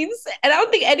sex scenes, and I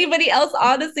don't think anybody else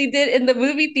honestly did in the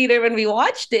movie theater when we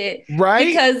watched it Right?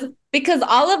 because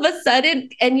all of a sudden,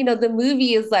 and the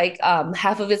movie is like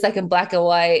half of it's like in black and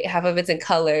white, half of it's in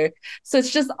color, so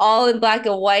it's just all in black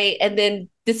and white, and then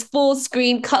this full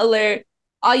screen color,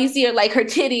 all you see are like her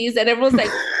titties, and everyone's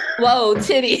like, "Whoa,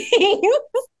 titties!"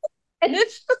 And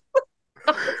it's just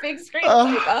on the big screen.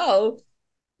 Uh,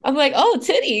 I'm like, oh,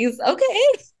 titties.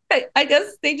 Okay. I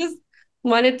guess they just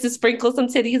wanted to sprinkle some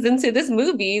titties into this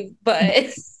movie, but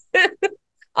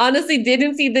honestly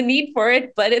didn't see the need for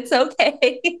it, but it's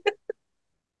okay.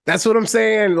 That's what I'm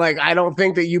saying. Like, I don't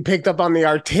think that you picked up on the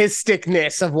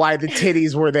artisticness of why the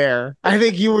titties were there. I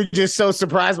think you were just so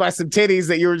surprised by some titties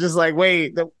that you were just like,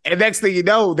 wait. And next thing you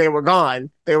know, they were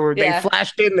gone. They Yeah.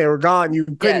 flashed in, they were gone. You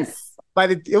couldn't. Yes.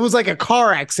 It was like a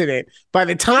car accident. By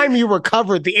the time you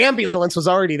recovered, the ambulance was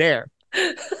already there.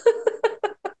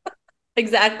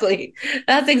 Exactly.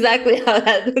 That's exactly how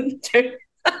that turned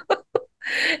out.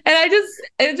 And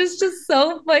it's just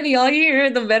so funny. All you hear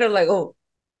in the bed are like, oh,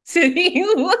 city.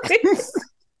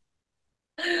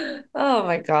 Oh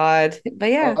my God.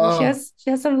 But yeah, Uh, she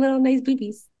has some little nice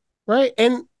boobies. right.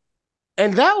 And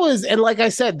that was, and like I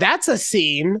said, that's a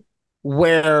scene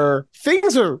where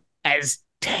things are as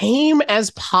tame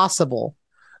as possible.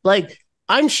 Like,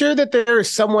 I'm sure that there is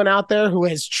someone out there who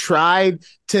has tried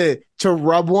to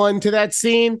rub one to that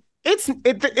scene.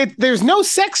 There's no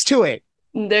sex to it.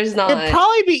 There's It'd not.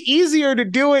 probably be easier to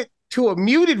do it to a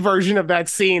muted version of that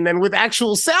scene than with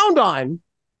actual sound on.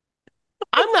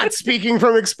 I'm not speaking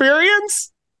from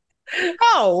experience.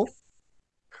 No.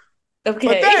 But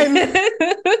Okay. then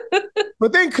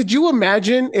But then, could you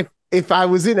imagine if I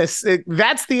was in a?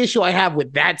 That's the issue I have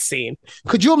with that scene.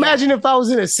 Could you Yeah. imagine if I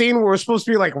was in a scene where we're supposed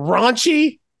to be like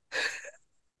raunchy?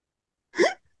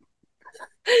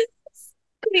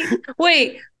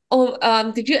 Wait.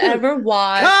 Oh, did you ever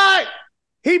watch? Cut!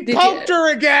 He Did poked you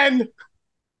her again.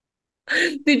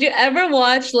 did you ever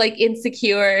watch like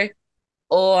Insecure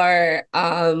or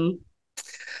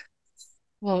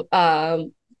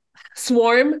well,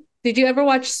 Swarm? Did you ever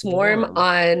watch Swarm Warm.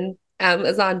 on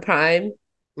Amazon Prime?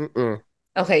 Mm-mm.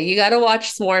 Okay, you got to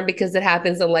watch Swarm because it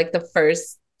happens in like the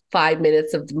first 5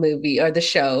 minutes of the movie or the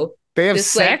show. They have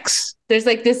This like sex. there's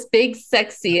like this big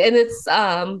sex scene, and it's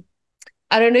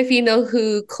I don't know if you know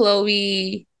who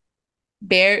Chloe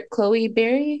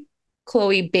Oh,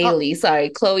 Bailey, sorry,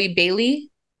 Chloe Bailey,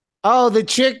 oh, the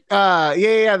chick.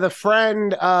 Yeah, the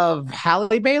friend of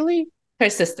Halle Bailey. her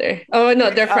sister. Oh no,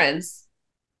 they're Uh, friends.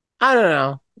 I don't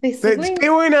know. Are they They siblings?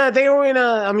 were in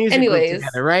a music group Anyways,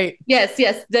 together, right? yes,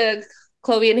 the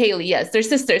Chloe and Haley, yes, they're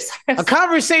sisters. A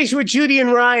conversation with Judy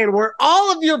and Ryan where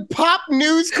all of your pop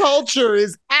news culture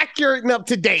is accurate and up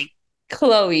to date.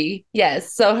 Chloe,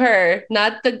 yes. So her,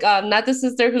 not the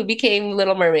sister who became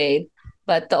Little Mermaid,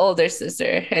 but the older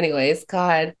sister. Anyways,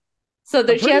 God. So I'm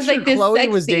there, she pretty has sure like this Chloe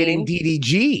sex was dating scene.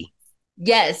 DDG.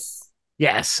 Yes,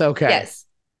 Yes. Okay. yes.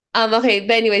 Okay,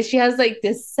 but anyway, she has like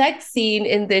this sex scene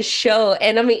in this show,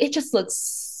 and I mean, it just looks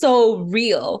so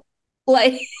real.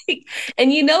 Like,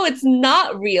 and you know it's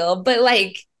not real, but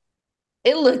like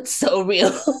it looked so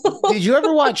real. Did you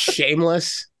ever watch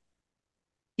Shameless?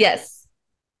 Yes.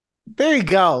 There you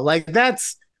go. Like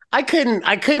that's I couldn't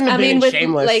have I been mean, in with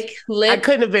Shameless. like I Lip,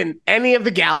 couldn't have been any of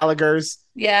the Gallaghers.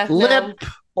 yeah, Lip no, the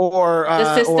or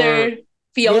sister, yeah, I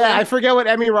Fiona. forget what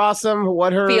Emmy Rossum,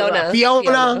 what her Fiona,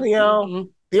 Fiona. you know. Hmm.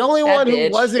 The only That one who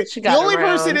bitch. wasn't She the got only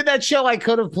person around. in that show I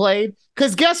could have played.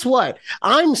 Because guess what?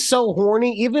 I'm so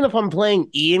horny, even if I'm playing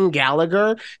Ian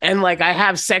Gallagher and like I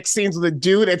have sex scenes with a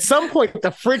dude, at some point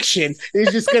the friction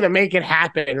is just gonna make it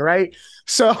happen, right?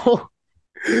 So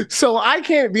so I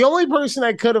can't. The only person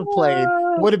I could have played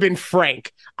would have been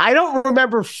Frank. I don't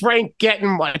remember Frank getting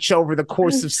much over the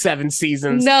course of 7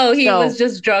 seasons. No, he was So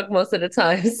just drunk most of the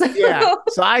time. yeah. So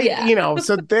So I, yeah.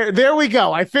 so there we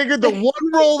go. I figured the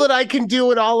one role that I can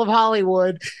do in all of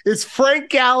Hollywood is Frank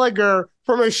Gallagher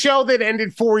from a show that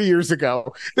ended 4 years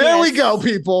ago. There we go, Yes.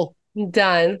 people.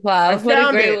 Done. I Wow. What a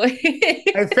found great it. way.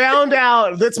 I found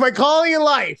out. That's my calling in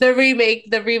life. The remake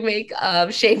of All I,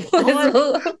 Shameless.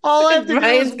 all I have to do is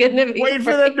Brian's gonna be wait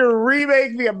for them Frank. to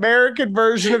remake the American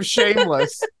version of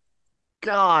Shameless.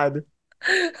 God.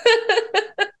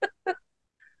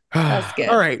 That's All good.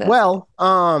 right. That's Well,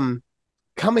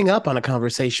 coming up on a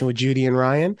conversation with Judy and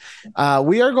Ryan,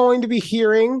 we are going to be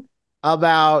hearing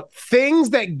about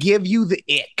things that give you the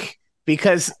ick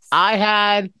because I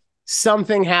had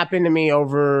something happen to me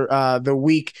over the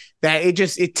week that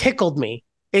it tickled me.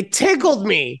 It tickled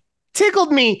me.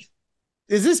 Tickled me.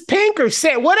 Is this pink or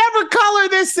say whatever color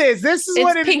this is? This is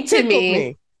what it's it pink to tickled me.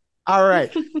 me. All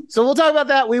right. So we'll talk about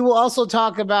that. We will also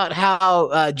talk about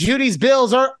how Judy's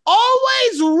bills are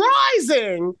always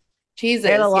rising and a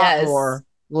Jesus, lot yes. more.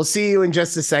 We'll see you in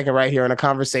just a second right here on a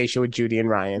conversation with Judy and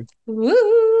Ryan. Woo!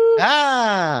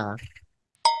 Ah,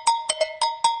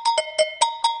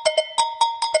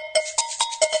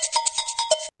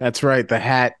 that's right. The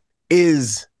hat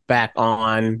is back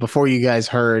on before you guys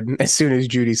heard as soon as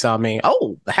Judy saw me.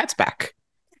 Oh, the hat's back.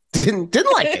 Didn't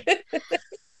like it.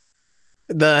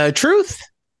 The truth,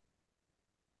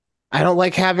 I don't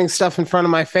like having stuff in front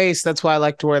of my face. That's why I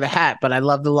like to wear the hat, but I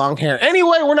love the long hair.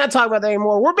 Anyway, we're not talking about that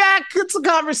anymore. We're back It's a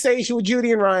conversation with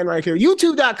Judy and Ryan right here.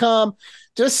 YouTube.com.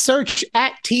 Just search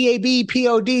at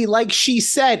TABPOD. Like she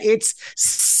said, it's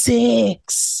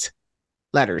 6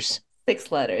 letters.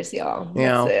 6 letters, y'all. You That's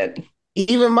know, it.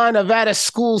 even my Nevada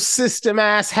school system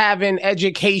ass having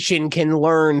education can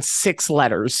learn 6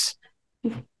 letters.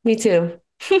 Me too.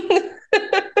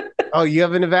 Oh, you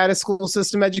have a Nevada school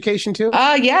system education too?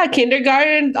 Oh yeah,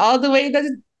 kindergarten all the way.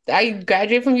 I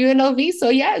graduated from UNLV, so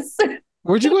yes.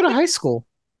 Where'd you go to high school?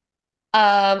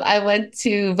 I went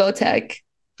to Votech.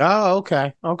 Oh,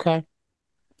 okay. Okay.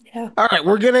 Yeah. All right,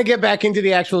 we're gonna get back into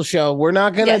the actual show. We're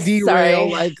not gonna Yes,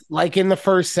 derail sorry. like in the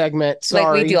first segment.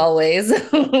 Like we do Sorry. always.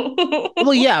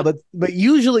 Well, yeah, but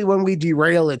usually when we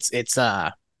derail, it's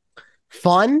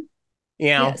fun. You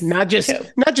know, Yes, true.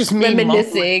 not just me mumbling,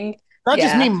 Reminiscing. not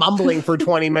just me Yeah. mumbling for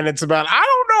 20 minutes about I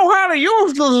don't know how to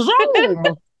use the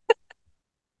Zoom.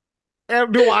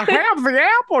 And do I have the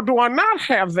app or do I not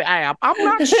have the app? I'm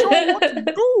not sure what to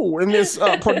do in this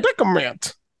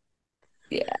predicament.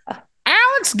 Yeah.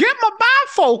 Alex, get my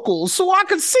bifocals so I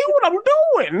can see what I'm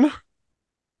doing.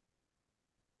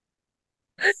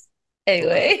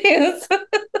 Anyways.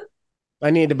 I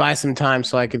needed to buy some time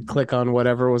so I could click on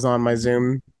whatever was on my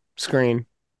Zoom screen.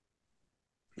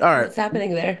 All right. What's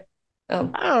happening there? Oh.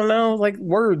 I don't know. Like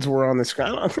words were on the screen.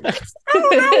 I don't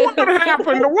know what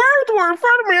happened. The words were in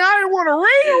front of me. I didn't want to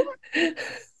read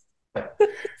them.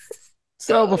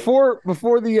 So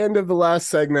before the end of the last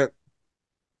segment,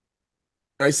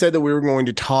 I said that we were going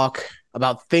to talk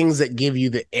about things that give you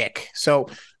the ick. So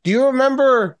do you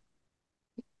remember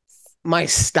my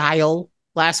style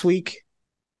last week?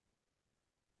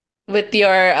 With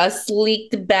your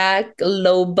sleeked back,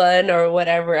 low bun or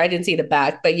whatever. I didn't see the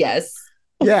back, but yes.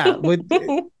 Yeah,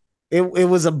 it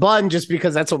was a bun just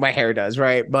because that's what my hair does,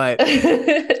 right? But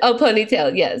a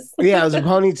ponytail, yes. yeah, it was a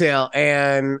ponytail,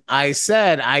 and I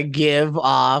said I give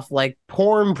off like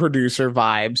porn producer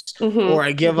vibes, or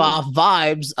I give off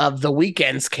vibes of the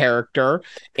Weeknd's character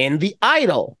in The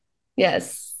Idol.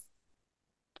 Yes.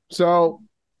 So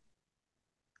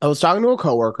I was talking to a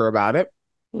coworker about it,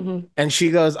 and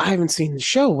she goes, "I haven't seen the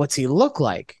show. What's he look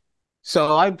like?"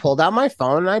 So I pulled out my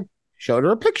phone and I showed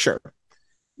her a picture.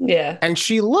 Yeah. And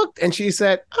she looked and she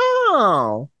said,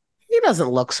 "Oh, he doesn't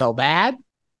look so bad."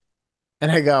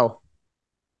 And I go,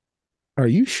 "Are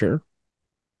you sure?"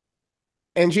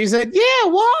 And she said,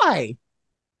 "Yeah, why?"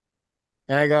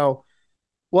 And I go,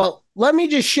 "Well, let me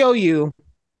just show you.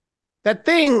 That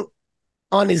thing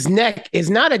on his neck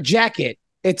is not a jacket,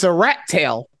 it's a rat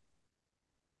tail."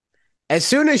 As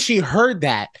soon as she heard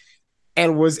that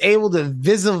and was able to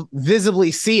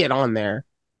visibly see it on there,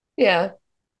 yeah.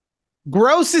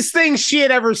 Grossest thing she had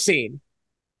ever seen.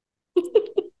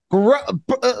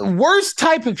 Worst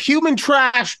type of human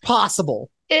trash possible.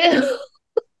 Ew.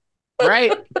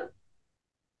 Right?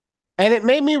 And it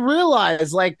made me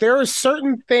realize like there are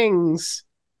certain things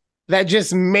that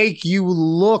just make you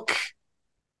look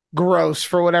gross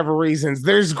for whatever reasons.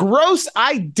 There's gross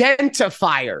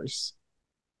identifiers.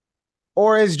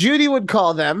 Or as Judy would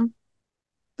call them,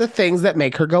 the things that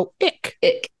make her go ick.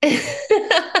 Ick.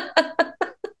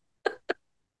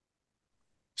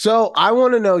 So I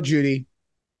want to know, Judy,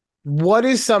 what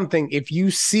is something if you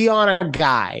see on a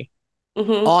guy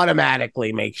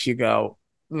automatically makes you go,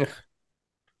 ugh.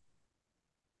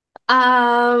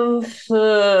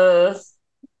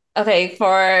 Okay,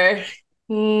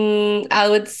 I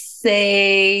would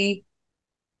say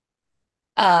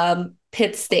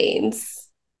pit stains.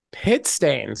 Pit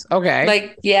stains. Okay.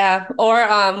 Like, yeah. Or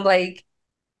like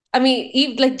I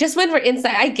mean, like just when we're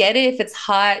inside, I get it if it's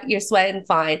hot, you're sweating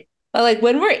fine. But like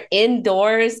when we're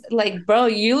indoors, like, bro,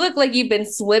 you look like you've been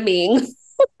swimming.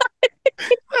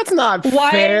 That's not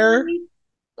Why? fair.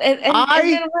 And then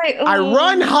like, I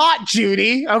run hot,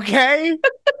 Judy. Okay.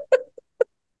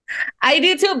 I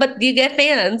do too, but you get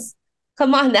fans.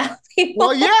 Come on now.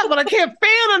 Well, yeah, but I can't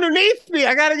fan underneath me.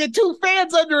 I gotta get 2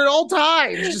 fans under at all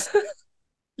times. Just,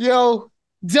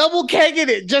 double kegging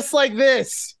it just like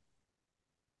this.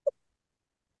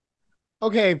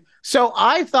 Okay, so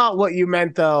I thought what you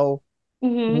meant though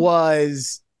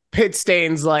was pit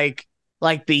stains, like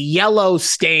the yellow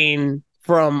stain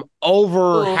from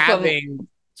having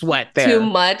sweat there. Too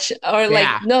much, or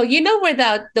like no, you know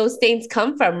where those stains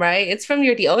come from, right? It's from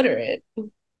your deodorant.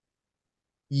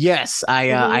 Yes, I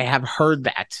have heard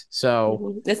that.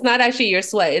 So it's not actually your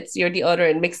sweat; it's your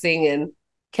deodorant mixing and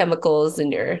chemicals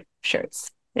in your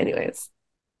shirts. Anyways.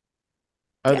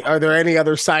 Are there any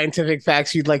other scientific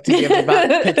facts you'd like to give about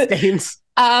pit stains?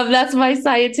 That's my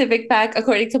scientific fact,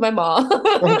 according to my mom.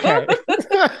 Okay.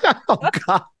 Oh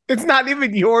God. It's not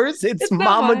even yours. It's It's not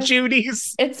Mama mine.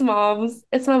 Judy's. It's mom's.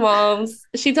 It's my mom's.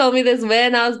 She told me this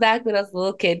when I was back when I was a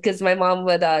little kid because my mom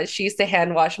would she used to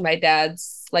hand wash my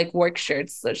dad's like work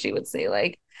shirts. So she would say,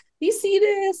 like, you see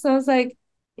this? I was like,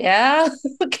 yeah.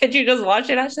 Could you just wash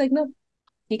it out? She's like, no,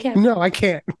 you can't. No, I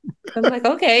can't. I'm like,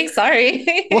 okay, sorry.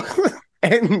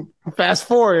 And fast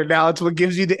forward now, it's what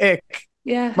gives you the ick.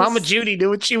 Yeah. Mama Judy knew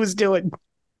what she was doing.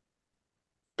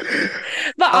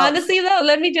 But Uh, honestly though,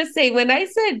 let me just say, when I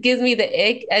said gives me the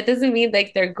ick, it doesn't mean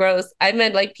like they're gross. I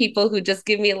meant like people who just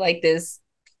give me like this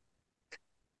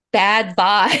bad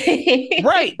vibe.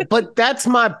 right. But that's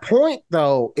my point,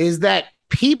 though, is that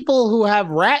people who have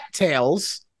rat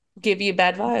tails Give you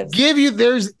bad vibes. give you,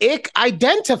 there's ick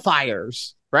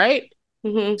identifiers, right?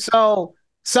 Mm-hmm. So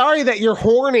sorry that you're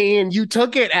horny and you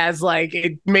took it as like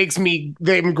it makes me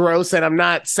them gross and I'm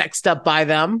not sexed up by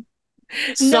them.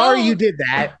 Sorry you No, did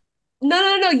that.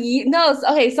 no. No.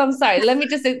 Okay, so I'm sorry. Let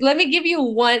me give you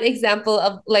one example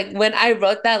of like when I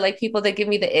wrote that, like people that give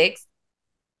me the icks.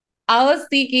 I was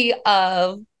thinking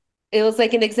of it was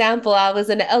like an example. I was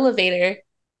in an elevator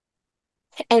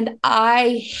and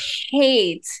I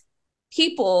hate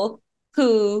people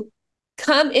who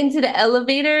come into the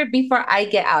elevator before I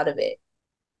get out of it.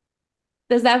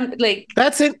 Does that like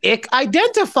That's an ick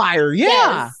identifier.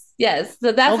 Yeah. yes.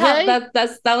 So that's how Okay.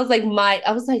 that was like my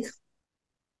I was like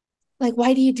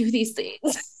why do you do these things?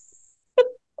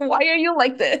 Why are you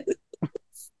like this?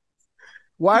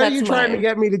 Why are That's you trying to mine.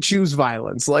 get me to choose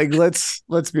violence? Like let's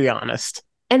be honest.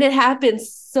 And it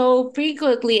happens so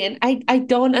frequently and I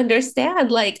don't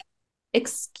understand like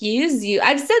excuse you.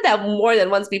 I've said that more than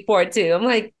once before too. I'm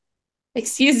like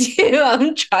excuse you,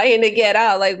 I'm trying to get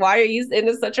out. Like, why are you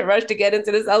in such a rush to get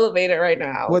into this elevator right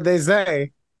now? What they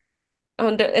say.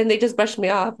 And they just brushed me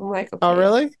off. I'm like, Oh, okay.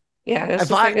 really? Yeah, it's If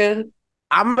just like a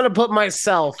I'm gonna put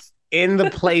myself in the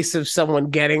place of someone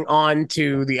getting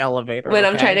onto the elevator, when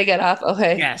I'm trying okay? to get off.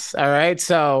 Okay. Yes. All right.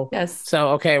 So Yes. so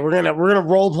okay, we're gonna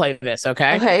role play this,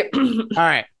 okay? Okay. All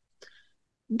right.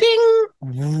 Ding.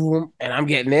 And I'm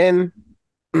getting in.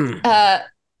 Mm. uh,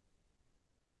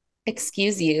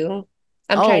 excuse you.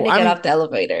 I'm trying Oh, to get off the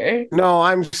elevator. no,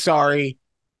 I'm sorry.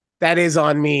 That is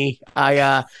on me.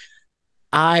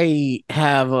 I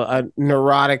have a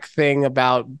neurotic thing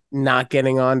about not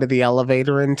getting onto the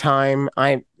elevator in time.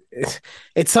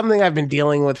 It's something I've been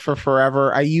dealing with for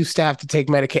forever. I used to have to take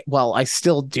medication. Well, I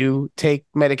still do take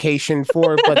medication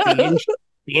for it, but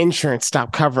the insurance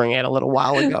stopped covering it a little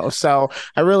while ago. So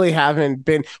I really haven't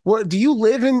been. Where do you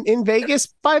live in Vegas?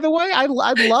 By the way, I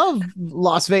love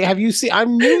Las Vegas. Have you seen?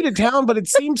 I'm new to town, but it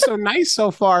seems so nice so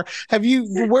far. Have you?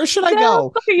 Where should I No,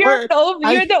 go? Where you're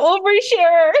I the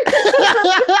oversharer.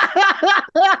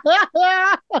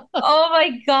 Oh my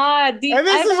God. And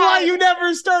this I've is why had you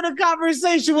never start a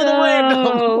conversation with a random.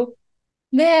 no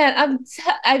man,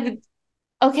 I've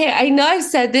okay, I know I've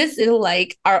said this in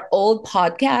like our old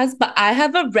podcast, but I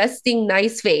have a resting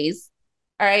nice face.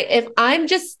 All right. If I'm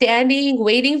just standing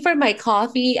waiting for my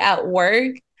coffee at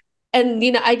work and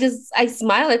I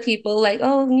smile at people like,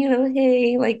 oh,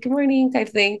 hey, like good morning type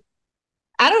thing.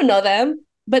 I don't know them,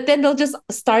 but then they'll just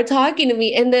start talking to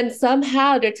me and then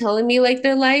somehow they're telling me like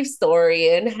their life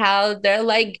story and how they're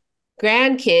like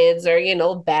grandkids or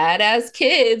badass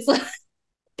kids. And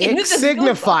Ick it just goes on.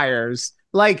 signifiers.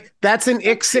 Like that's an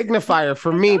ick signifier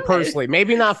for me personally.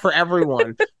 Maybe not for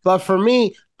everyone, but for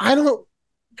me, I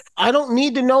don't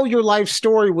need to know your life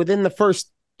story within the first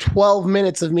 12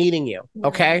 minutes of meeting you.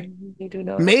 Okay. You do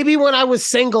not. Maybe when I was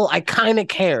single, I kind of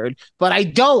cared, but I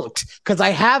don't because I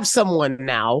have someone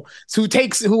now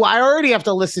who I already have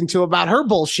to listen to about her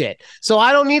bullshit. So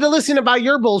I don't need to listen about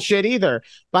your bullshit either.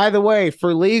 By the way,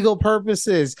 for legal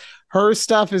purposes, her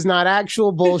stuff is not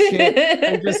actual bullshit.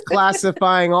 I'm just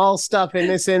classifying all stuff in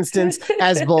this instance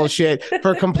as bullshit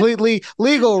for completely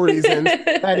legal reasons.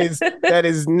 That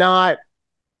is not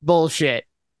bullshit.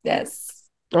 Yes.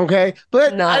 Okay.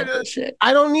 But Not bullshit.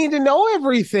 I don't need to know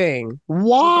everything.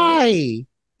 Why?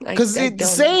 Because I it's the don't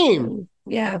same. understand.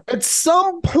 Yeah. At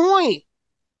some point,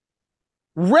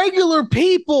 regular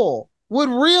people would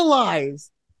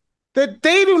realize that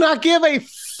they do not give a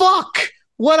fuck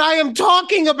what I am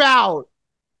talking about.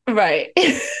 Right.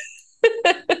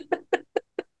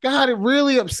 God, it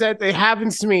really upset. It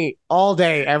happens to me all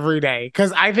day, every day.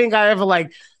 Because I think I have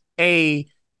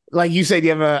like you said,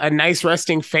 you have a nice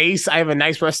resting face. I have a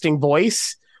nice resting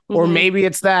voice. Or Mm-hmm. maybe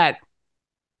it's that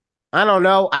I don't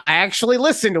know. I actually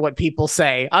listen to what people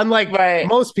say, unlike Right.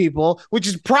 most people, which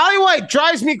is probably why it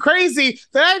drives me crazy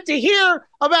that I have to hear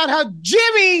about how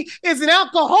Jimmy is an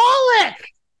alcoholic.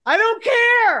 I don't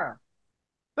care.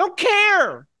 Don't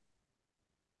care.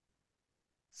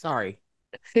 Sorry.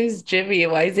 Who's Jimmy?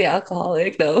 Why is he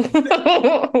alcoholic though?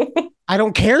 I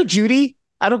don't care, Judy.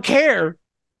 I don't care.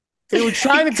 They were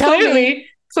trying to tell me. Clearly,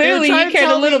 They were clearly you trying to cared a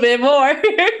tell little me. bit more.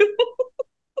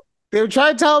 They were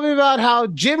trying to tell me about how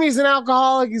Jimmy's an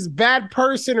alcoholic, he's a bad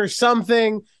person or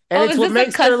something, and Oh, it's is what this a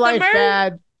makes their life customer?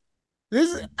 bad.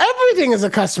 This everything is a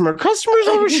customer. Customers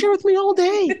overshare with me all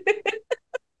day.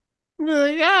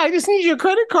 Like, yeah, I just need your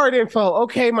credit card info.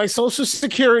 Okay, my social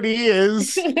security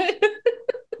is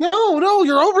no,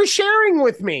 you're oversharing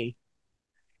with me.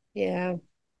 Yeah,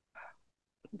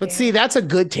 But see, yeah. that's a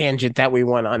good tangent that we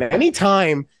went on.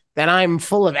 Anytime that I'm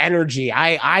full of energy,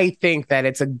 I think that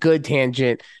it's a good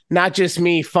tangent, not just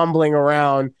me fumbling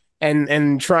around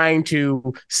and trying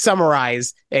to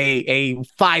summarize a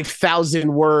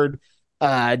 5,000 word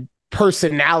uh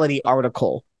personality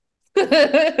article.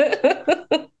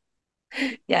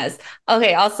 Yes.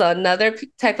 Okay. Also, another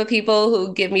type of people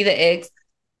who give me the icks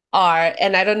are,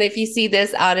 and I don't know if you see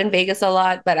this out in Vegas a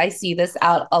lot, but I see this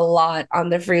out a lot on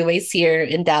the freeways here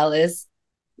in Dallas,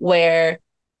 where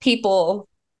people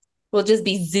will just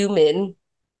be zooming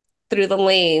through the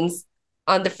lanes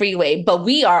on the freeway, but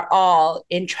we are all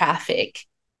in traffic.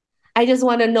 I just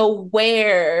want to know,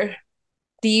 where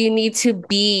do you need to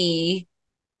be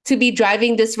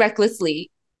driving this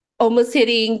recklessly, almost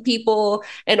hitting people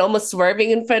and almost swerving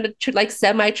in front of like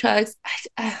semi trucks?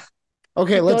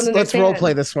 Okay, I don't let's role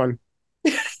play understand. this one.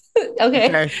 Okay.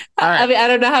 Okay. All right. I mean, I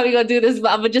don't know how we're gonna do this,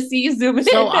 but I'm gonna just see you zoom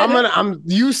So in. I'm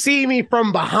you see me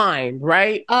from behind,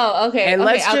 right? Oh, okay. And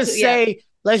Okay. Yeah.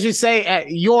 let's just say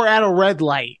you're at a red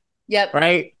light, Yep.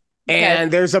 right? Okay.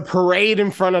 And there's a parade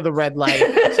in front of the red light.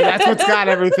 So that's what's got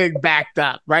everything backed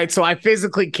up, right? So I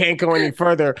physically can't go any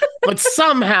further, but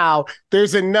somehow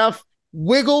there's enough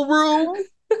wiggle room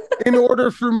in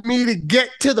order for me to get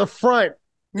to the front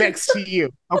next to you.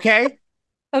 Okay.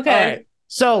 All Okay. right.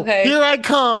 So Okay. here I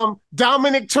come,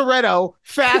 Dominic Toretto,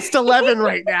 fast 11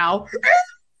 right now.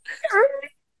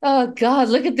 Oh God,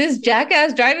 look at this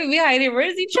jackass driving behind him. Where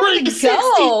is he trying to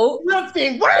 360 go?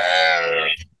 drifting.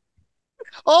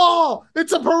 Oh,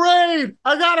 it's a parade.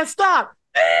 I gotta stop.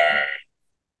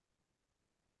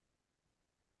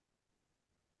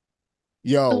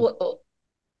 Yo, What,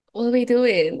 what are we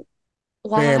doing?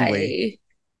 family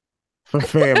Why? for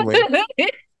family.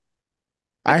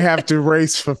 I have to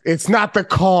race for it's not the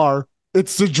car,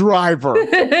 it's the driver.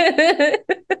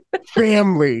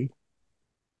 Family.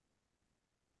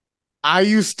 I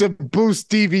used to boost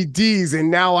DVDs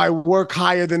and now I work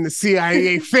higher than the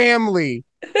CIA. Family.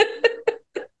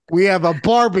 We have a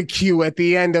barbecue at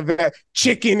the end of it.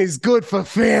 Chicken is good for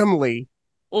family.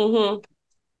 Mm-hmm.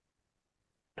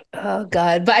 Oh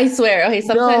God. But I swear, okay,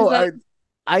 sometimes No, though.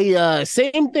 I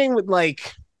same thing with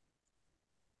like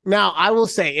now I will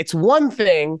say it's one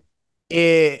thing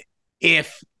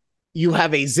if you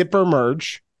have a zipper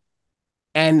merge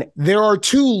and there are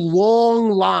two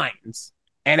long lines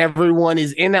and everyone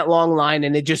is in that long line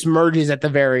and it just merges at the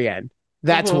very end.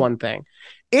 That's Mm-hmm. one thing.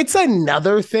 It's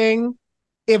another thing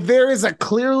if there is a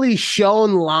clearly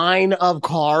shown line of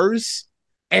cars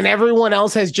and everyone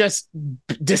else has just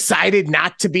decided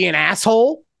not to be an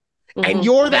asshole and Mm-hmm.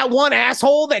 you're that one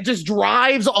asshole that just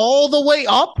drives all the way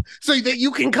up so that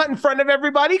you can cut in front of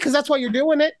everybody because that's why you're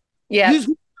doing it. Yep. Use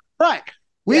right.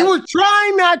 We Yep. were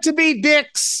trying not to be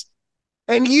dicks,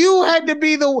 and you had to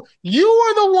be you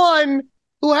were the one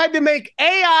who had to make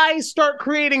AI start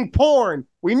creating porn.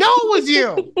 We know it was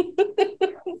you.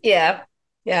 Yeah.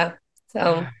 Yeah.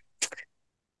 So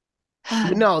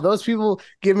No, those people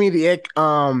give me the ick.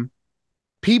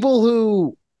 People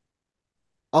who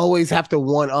always have to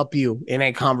one up you in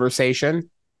a conversation.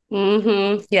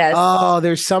 mm-hmm. Yes. Oh,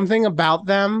 there's something about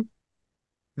them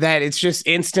that it's just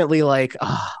instantly like,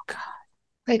 oh God.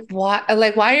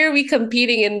 Like why are we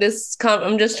competing in this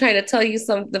I'm just trying to tell you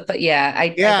something, but yeah,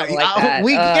 I Yeah, don't like that.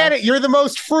 we get it. You're the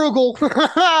most frugal.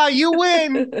 You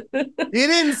win. You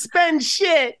didn't spend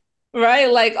shit.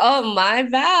 Right? Like, oh my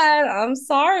bad. I'm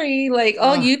sorry. Like,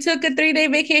 oh, Uh, you took a 3 day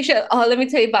vacation. Oh, let me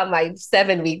tell you about my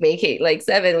 7 week vacation, like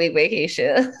 7 week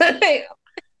vacation. Like,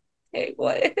 hey,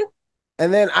 what?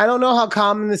 and then I don't know how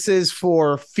common this is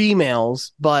for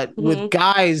females, but with Mm-hmm.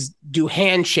 guys, do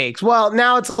handshakes. Well,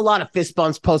 now it's a lot of fist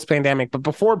bumps post pandemic, but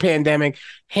before pandemic,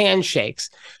 handshakes.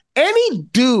 Any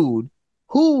dude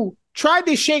who tried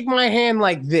to shake my hand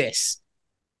like this,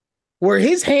 where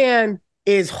his hand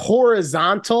is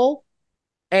horizontal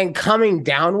and coming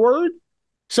downward.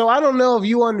 So I don't know if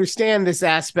you understand this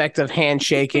aspect of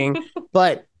handshaking,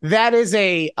 but that is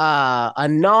a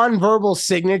nonverbal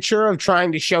signature of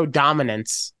trying to show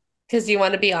dominance. Because you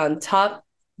want to be on top.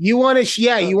 You want to,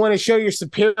 yeah, Oh, you want to show your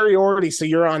superiority so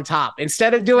you're on top.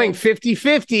 Instead of doing okay.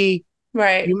 50-50,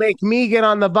 Right. You make me get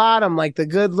on the bottom like the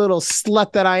good little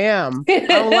slut that I am. I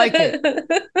don't like it.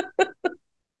 It's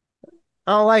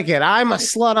I don't like it. I'm a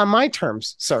slut on my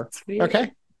terms, sir. weird.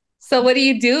 Okay. So what do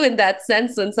you do in that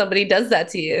sense when somebody does that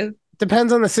to you?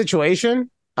 Depends on the situation.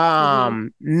 Hmm.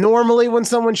 Normally when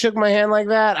someone shook my hand like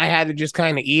that, I had to just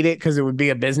kind of eat it because it would be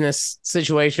a business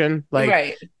situation. Like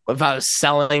Right. if I was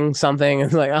selling something,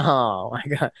 it's like, oh,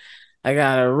 I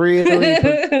gotta really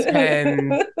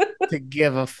pretend to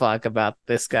give a fuck about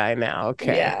this guy now.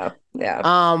 Okay. Yeah.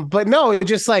 Yeah. But no, it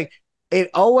just like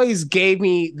it always gave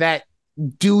me that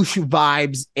douche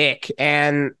vibes ick,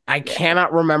 and I Yeah.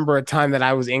 cannot remember a time that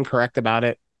I was incorrect about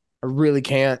it. I really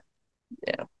can't.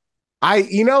 Yeah.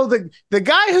 The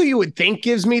guy who you would think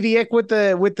gives me the ick with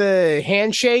the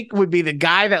handshake would be the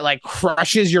guy that like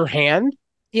crushes your hand,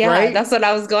 Yeah, right? that's what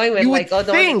I was going with. You would Like, oh,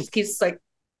 the one that think just keeps like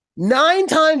 9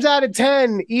 times out of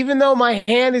 10, even though my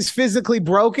hand is physically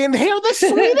broken, they're the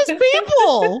sweetest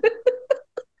people.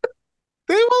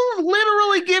 They will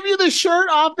literally give you the shirt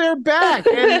off their back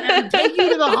and take you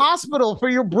to the hospital for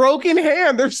your broken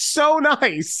hand. They're so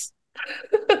nice.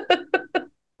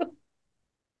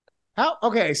 How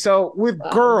okay, so with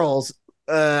wow. girls,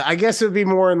 I guess it would be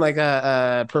more in like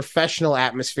a professional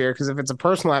atmosphere because if it's a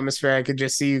personal atmosphere, I could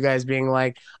just see you guys being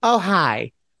like, "Oh,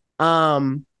 hi."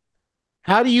 Um,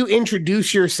 how do you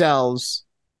introduce yourselves?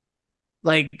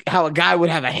 Like how a guy would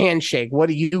have a handshake. What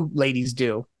do you ladies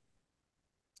do?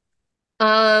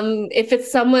 If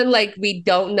it's someone like we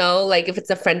don't know, like if it's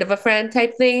a friend of a friend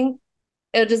type thing,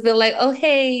 it'll just be like, oh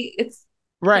hey, it's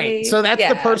Right. hey, So that's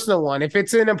the yeah. personal one. If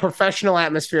it's in a professional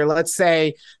atmosphere, let's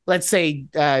say Like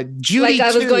Judy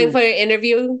I was going 2. for an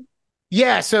interview.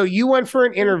 Yeah, so you went for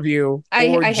an interview for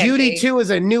I Judy handshake. 2 is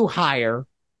a new hire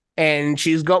and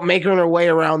she's making her way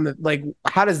around the like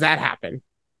how does that happen?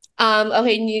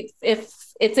 Okay, if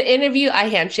it's an interview, I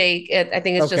handshake. I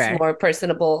think it's just Okay. more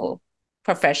personable,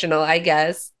 professional, I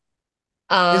guess.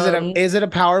 Is it a Um, is it a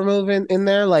power move in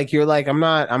there? Like you're like I'm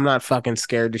not fucking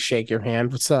scared to shake your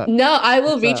hand. What's up? no, I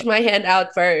will What's reach up? my hand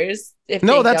out first if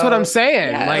No, they that's what I'm don't.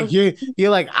 saying. Yeah. Like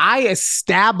you're like I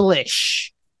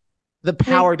establish the Like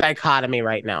power dichotomy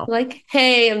right now. like,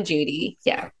 hey, I'm Judy.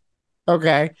 Yeah.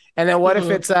 Okay. And then what if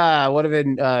Hmm. it's what if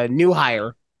a new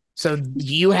hire? So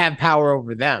you have power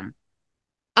over them.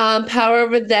 Power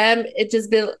over them. It just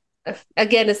been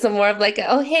again, it's some more of like,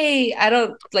 oh hey, I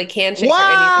don't like handshake or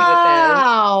anything with them.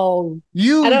 Wow. I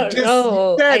You don't just you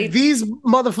know. said these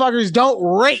motherfuckers don't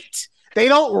rate. They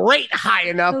don't rate high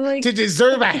enough I'm like, to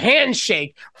deserve a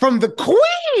handshake from the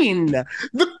queen.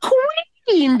 The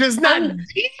queen does not I'm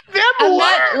deem them I'm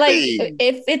not like worthy.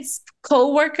 if it's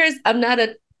coworkers, I'm not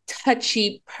a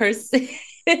touchy person,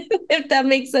 if that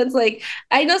makes sense. Like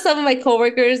I know some of my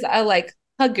coworkers are like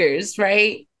huggers,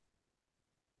 right?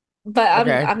 But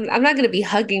Okay. I'm not gonna be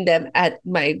hugging them at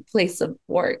my place of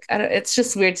work. I don't, it's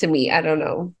just weird to me. I don't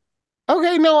know.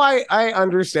 Okay, no, I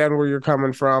understand where you're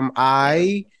coming from.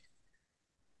 Yeah.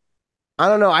 I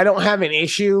don't know. I don't have an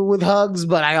issue with hugs,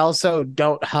 but I also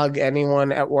don't hug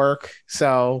anyone at work.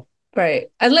 So Right.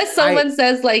 Unless I someone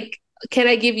says like, can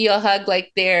I give you a hug?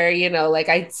 Like they're, like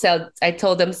I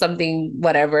told them something,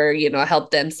 whatever,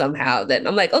 help them somehow. Then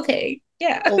I'm like, okay,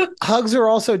 yeah. well, hugs are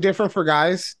also different for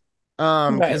guys.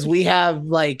 Because Right. we have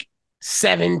like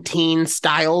 17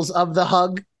 styles of the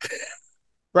hug,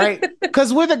 right?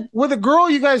 Because with a girl,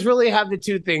 you guys really have the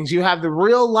two things. You have the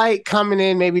real light coming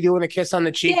in, maybe doing a kiss on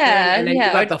the cheek thing, Yeah, and then you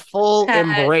yeah. got Or the full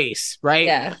pat. embrace, right?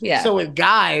 Yeah, yeah. So with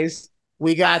guys,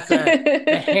 we got the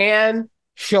hand,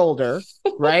 shoulder,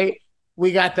 right?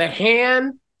 We got the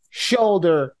hand,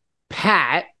 shoulder,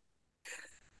 pat,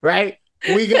 right?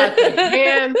 We got the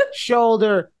hand,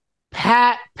 shoulder,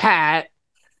 pat, pat,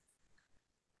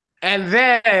 and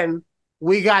then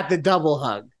we got the double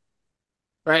hug,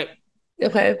 right?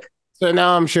 Okay. So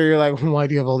now I'm sure you're like, why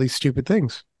do you have all these stupid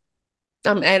things?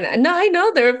 And no, I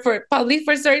know they're for probably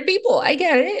for certain people. I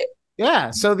get it. Yeah.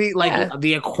 So Yeah.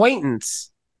 the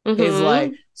acquaintance is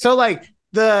like Mm-hmm. so like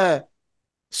the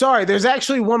sorry, there's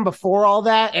actually one before all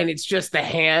that, and it's just the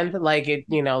hand, like it,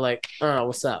 like, oh,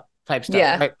 what's up type stuff,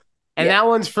 Yeah. right? And Yeah. that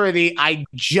one's for the I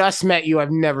just met you, I've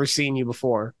never seen you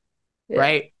before, Yeah.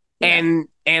 right? Yeah.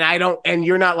 And I don't and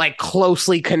you're not like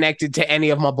closely connected to any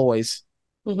of my boys,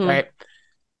 Mm-hmm. right?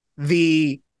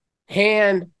 The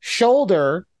hand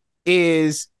shoulder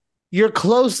is you're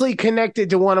closely connected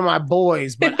to one of my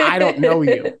boys, but I don't know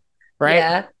you, right?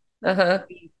 Yeah. Uh-huh.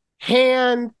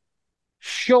 Hand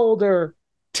shoulder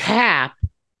tap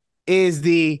is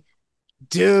the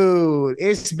dude.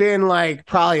 It's been like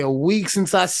probably a week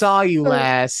since I saw you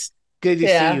last. Good to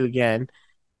see Yeah. you again.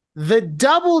 The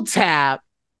double tap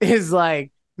is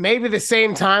like, maybe the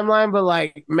same timeline, but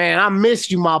like, man, I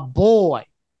missed you, my boy.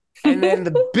 And then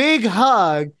the big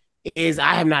hug is,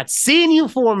 I have not seen you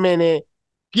for a minute.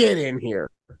 Get in here.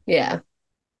 Yeah.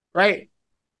 Right?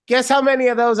 Guess how many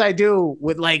of those I do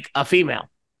with like a female?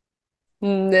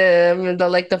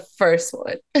 Like the first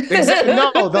one.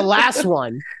 No, the last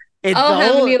one. It's Oh, the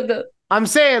how many whole. of the I'm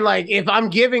saying, like, if I'm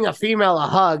giving a female a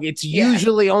hug, it's yeah.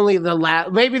 usually only the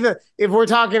last. Maybe if we're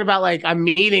talking about like I'm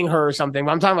meeting her or something,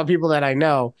 but I'm talking about people that I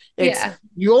know. It's Yeah.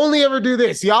 you only ever do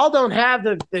this. Y'all don't have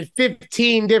the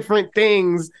 15 different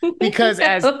things because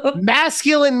as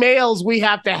masculine males, we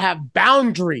have to have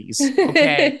boundaries.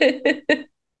 Okay.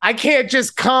 I can't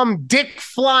just come dick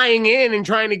flying in and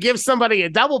trying to give somebody a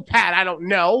double pat. I don't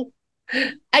know.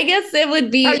 I guess it would How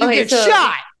be you okay, get so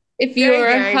shot. if you Gang, were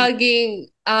gang. hugging,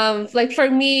 like for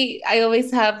me, I always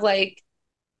have like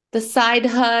the side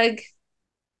hug,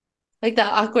 like the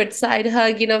awkward side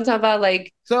hug, you know what I'm talking about?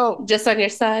 Like So just on your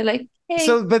side, like, hey,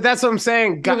 but that's what I'm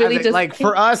saying. you're really just Like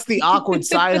for us, the awkward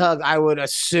side hug, I would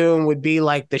assume would be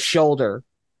like the shoulder,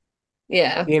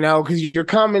 yeah. because you're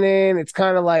coming in.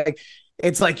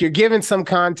 It's like you're giving some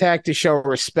contact to show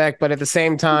respect, but at the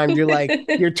same time,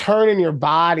 you're turning your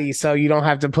body so you don't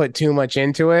have to put too much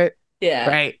into it, Yeah.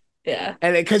 right? Yeah.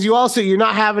 And because you're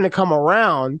not having to come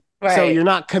around, so Right. you're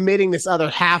not committing this other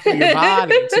half of your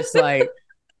body. It's just like,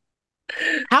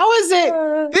 how is it?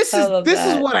 I love This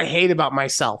is that. what I hate about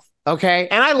myself. Okay.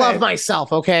 And I love Okay.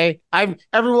 myself. Okay.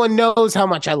 Everyone knows how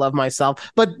much I love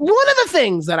myself. But one of the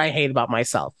things that I hate about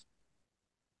myself,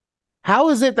 how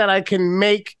is it that I can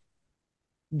make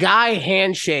guy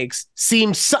handshakes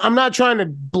I'm not trying to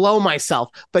blow myself,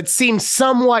 but seem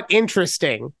somewhat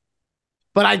interesting.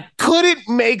 But I couldn't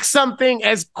make something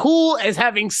as cool as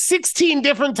having 16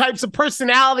 different types of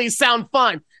personalities sound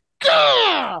fun.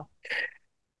 Gah!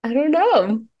 I don't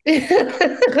know.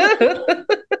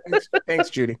 Thanks,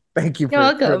 Judy. Thank you You're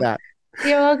for welcome. that.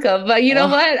 You're welcome. But you know Uh,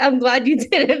 what? I'm glad you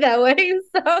did it that way.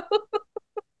 So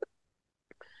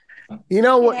you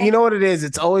know what? yeah. You know what it is.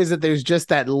 It's always that there's just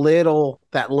that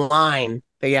line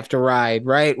that you have to ride,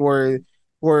 right?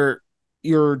 Where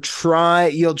you'll try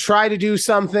to do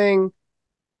something,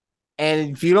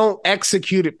 and if you don't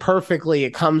execute it perfectly,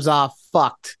 it comes off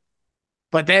fucked.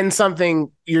 But then something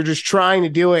you're just trying to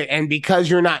do it, and because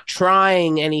you're not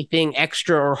trying anything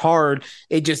extra or hard,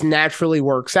 it just naturally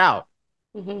works out.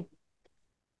 Mhm.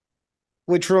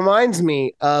 Which reminds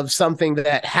me of something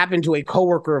that happened to a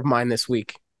coworker of mine this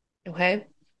week. Okay.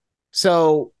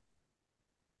 So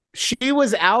she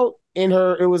was out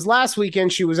it was last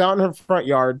weekend, she was out in her front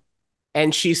yard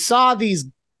and she saw this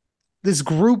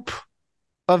group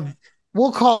of,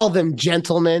 we'll call them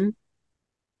gentlemen,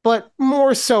 but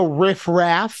more so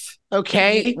riffraff.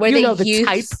 Okay. Were You they know the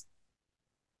type. youths?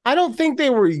 I don't think they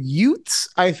were youths.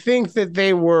 I think that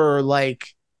they were like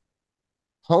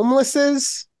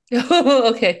homelesses.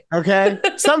 Okay. Okay.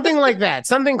 Something like that.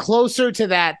 Something closer to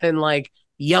that than like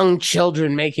young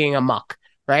children making a muck.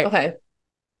 Right. Okay.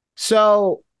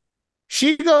 So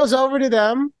she goes over to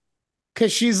them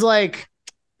because she's like,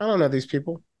 I don't know these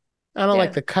people. I don't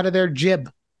like Yeah. the cut of their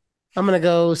jib. I'm going to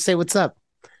go say what's up.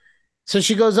 So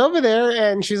she goes over there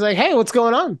and she's like, hey, what's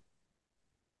going on?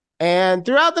 And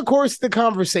throughout the course of the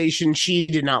conversation, she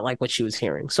did not like what she was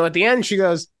hearing. So at the end, she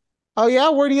goes, oh, yeah,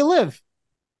 where do you live?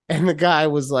 And the guy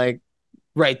was like,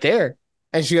 right there.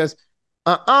 And she goes,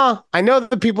 I know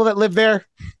the people that live there.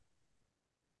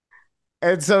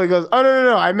 And so he goes, oh,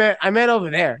 no. I meant over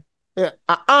there. Yeah,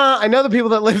 I know the people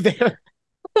that live there.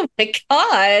 Oh my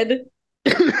God.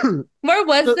 Where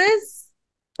was So this?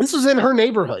 this was in her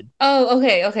neighborhood, Oh,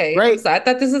 okay. Okay. I'm right? sorry. I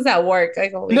thought this was at work.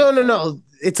 Like, oh, wait. No.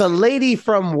 It's a lady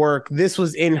from work. This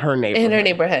was in her In her neighborhood.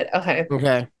 neighborhood. Okay.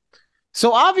 Okay.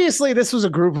 So obviously, this was a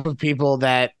group of people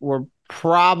that were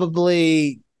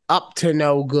probably up to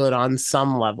no good on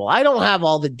some level. I don't have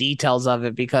all the details of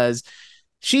it because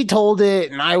she told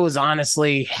it, and I was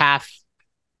honestly half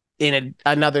in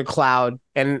another cloud,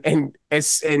 and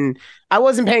I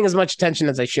wasn't paying as much attention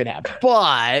as I should have,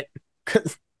 but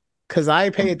because I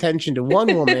pay attention to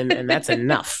one woman and that's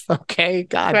enough. Okay,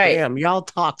 god Right. damn, y'all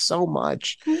talk so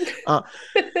much.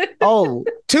 Oh,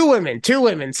 two women.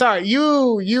 Sorry,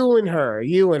 you and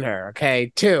her.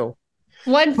 Okay, two.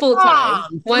 One full time,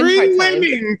 Mom, one part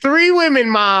time. Three women,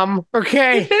 mom.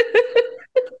 Okay.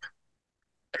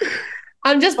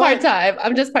 I'm just part But time.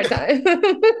 I'm just part time.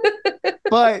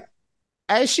 but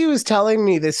as she was telling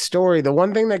me this story, the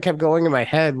one thing that kept going in my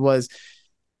head was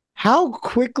how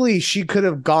quickly she could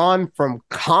have gone from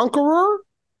conqueror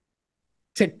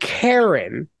to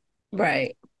Karen.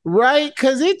 Right. Right?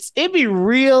 Because it'd be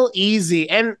real easy.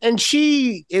 And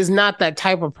she is not that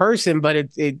type of person, but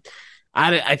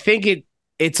I think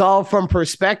it's all from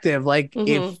perspective. Like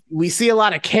if we see a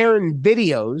lot of Karen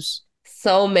videos,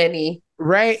 so many,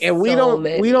 right? And we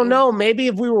don't know. Maybe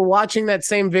if we were watching that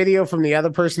same video from the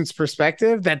other person's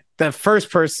perspective, that the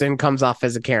first person comes off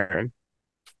as a Karen.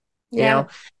 Yeah. You know,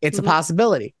 it's a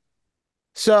possibility.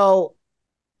 So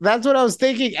that's what I was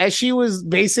thinking as she was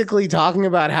basically talking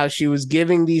about how she was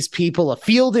giving these people a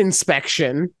field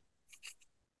inspection.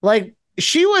 Like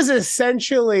she was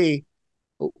essentially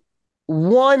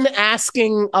one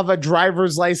asking of a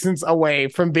driver's license away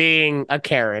from being a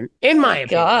Karen, in my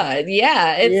opinion. God,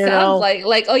 yeah, it sounds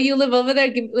like oh, you live over there.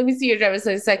 Let me see your driver's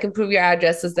license so I can prove your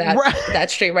address is that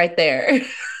street right there.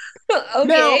 Okay.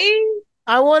 Now,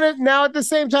 I want to now at the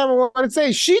same time I want to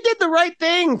say she did the right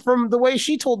thing from the way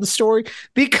she told the story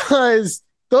because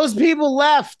those people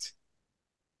left.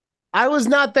 I was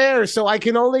not there, so I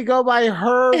can only go by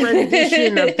her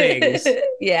rendition of things.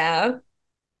 Yeah.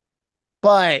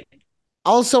 But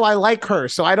also, I like her,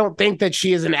 so I don't think that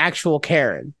she is an actual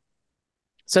Karen.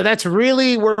 So that's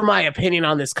really where my opinion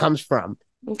on this comes from.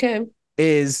 Okay.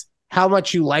 Is how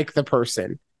much you like the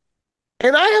person.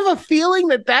 And I have a feeling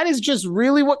that that is just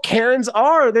really what Karens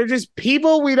are. They're just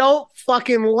people we don't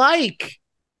fucking like.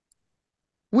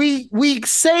 We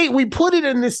put it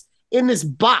in this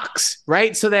box,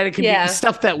 right? So that it can be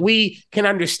stuff that we can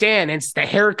understand. It's the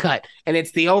haircut and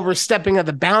it's the overstepping of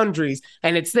the boundaries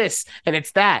and it's this and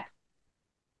it's that.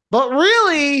 But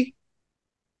really,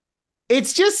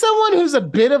 it's just someone who's a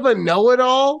bit of a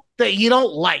know-it-all that you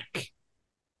don't like.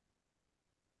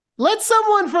 Let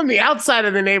someone from the outside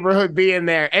of the neighborhood be in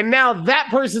there. And now that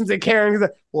person's a Karen.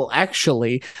 Well,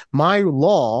 actually, my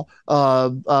law,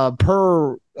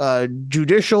 per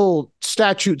judicial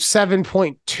statute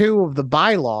 7.2 of the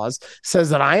bylaws says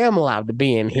that I am allowed to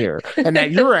be in here and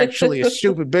that you're actually a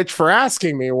stupid bitch for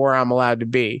asking me where I'm allowed to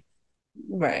be.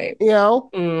 Right. You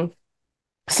know?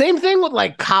 Same thing with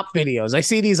like cop videos. I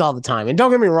see these all the time. And don't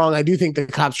get me wrong, I do think the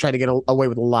cops try to get away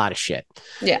with a lot of shit.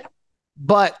 Yeah.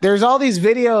 But there's all these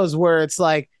videos where it's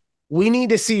like, we need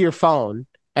to see your phone.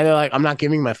 And they're like, I'm not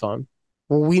giving my phone.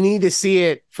 Well, we need to see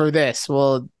it for this.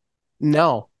 Well,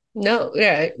 no. No,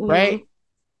 yeah. Right?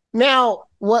 Now,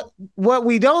 what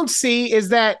we don't see is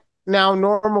that now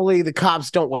normally the cops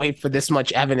don't wait for this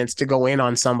much evidence to go in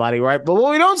on somebody, right? But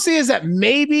what we don't see is that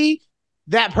maybe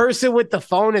that person with the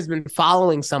phone has been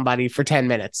following somebody for 10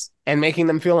 minutes and making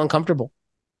them feel uncomfortable.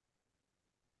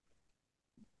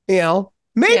 You know,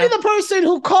 maybe the person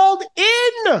who called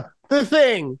in the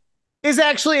thing is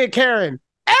actually a Karen.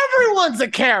 Everyone's a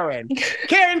Karen.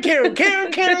 Karen.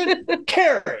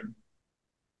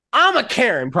 I'm a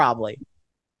Karen, probably.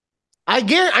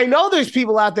 I know there's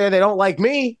people out there that don't like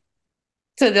me.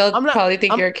 So they'll probably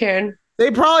think you're a Karen. They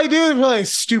probably do. They're probably like,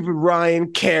 stupid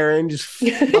Ryan, Karen, just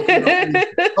fucking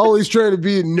always trying to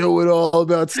be a know-it-all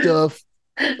about stuff.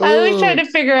 I always try to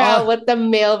figure out what the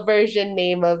male version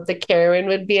name of the Karen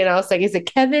would be, and I was like, is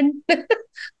it Kevin?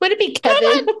 Would it be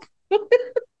Kevin?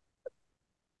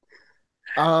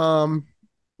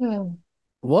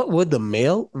 What would the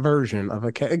male version of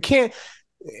a Karen?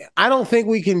 I don't think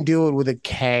we can do it with a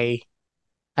K.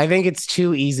 I think it's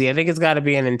too easy. I think it's got to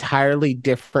be an entirely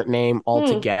different name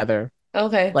altogether.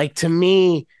 Okay. Like to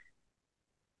me,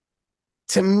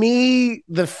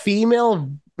 the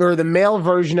female or the male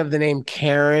version of the name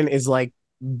Karen is like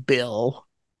Bill.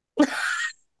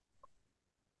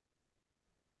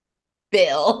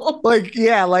 Bill. Like,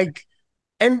 yeah, like,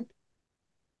 and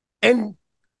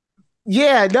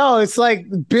yeah, no, it's like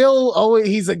Bill. Oh,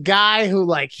 he's a guy who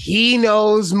like he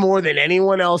knows more than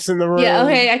anyone else in the room. Yeah,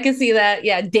 okay, I can see that.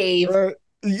 Yeah, Dave.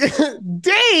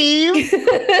 Dave.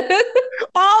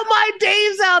 All my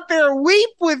Daves out there, weep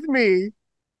with me.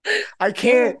 I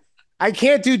can't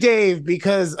do Dave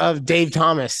because of Dave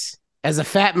Thomas. As a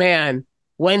fat man,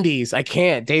 Wendy's, I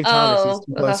can't. Dave Thomas is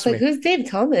too close to me. Who's Dave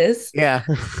Thomas? Yeah.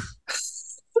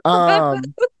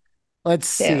 Let's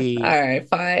see. All right,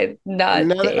 fine. Not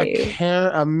Dave.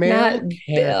 A male Not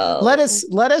Bill. Let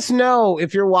us know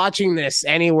if you're watching this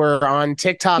anywhere on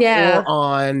TikTok or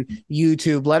on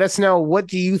YouTube. Let us know, what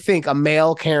do you think a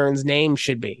male Karen's name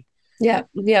should be?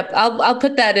 Yep. I'll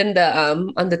put that in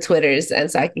the on the Twitters, and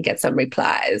so I can get some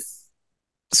replies.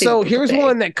 So here's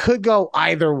one that could go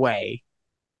either way.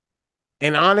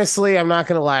 And honestly, I'm not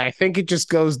gonna lie, I think it just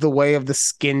goes the way of the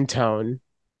skin tone.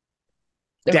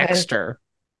 Okay. Dexter.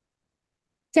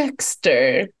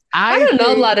 I don't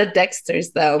know a lot of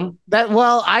Dexters though.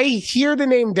 I hear the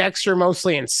name Dexter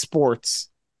mostly in sports.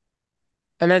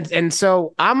 And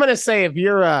so I'm gonna say if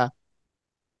you're a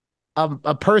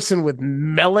person with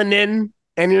melanin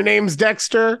and your name's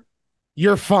Dexter,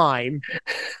 you're fine.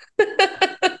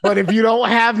 But if you don't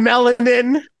have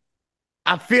melanin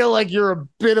I feel like you're a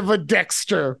bit of a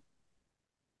Dexter.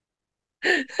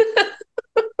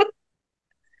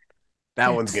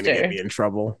 That one's gonna get Dexter. me in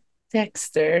trouble.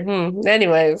 Dexter.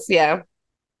 Anyways, yeah.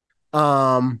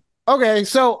 Okay,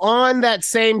 so on that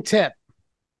same tip,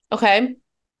 Okay.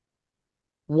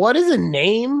 what is a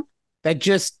name that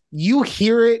just you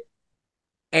hear it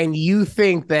and you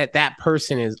think that that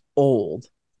person is old?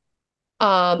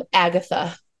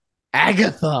 Agatha.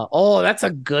 Agatha. Oh, that's a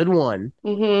good one.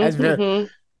 That's very Mm-hmm.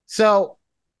 so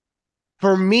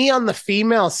for me on the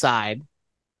female side,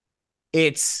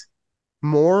 it's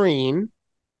Maureen.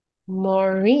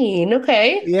 Maureen.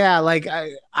 Okay. Yeah, like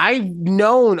I've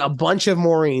known a bunch of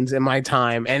Maureens in my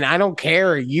time, and I don't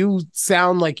care. You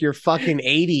sound like you're fucking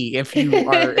 80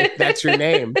 if that's your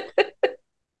name.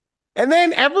 And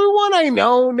then everyone I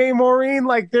know named Maureen,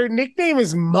 like their nickname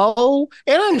is Mo.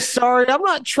 And I'm sorry, I'm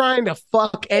not trying to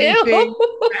fuck anything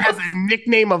Ew. that has a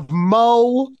nickname of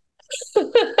Mo.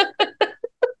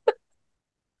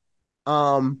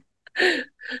 Um,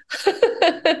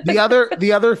 the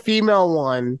other female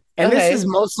one, and this is Okay.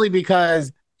 mostly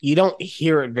because you don't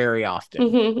hear it very often,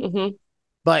 Mm-hmm.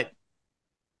 but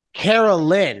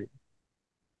Carolyn.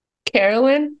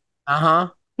 Carolyn? Uh-huh.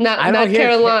 Not I don't not hear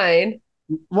Caroline.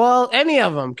 well, any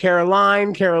of them.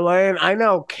 Caroline, Caroline. I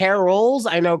know Carols.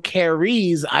 I know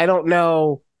Carries. I don't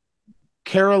know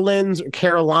Carolyn's or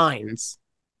Carolines.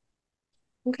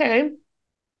 Okay.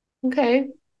 Okay.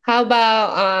 How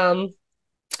about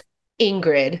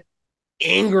Ingrid? Ingrid.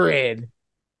 Ingrid.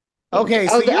 Okay,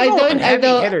 so you're going heavy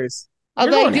hitters. You're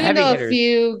Although I going do heavy know a hitters.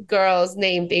 few girls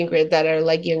named Ingrid that are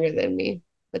like younger than me,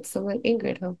 but still like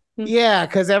Ingrid, huh? Yeah,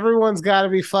 because everyone's got to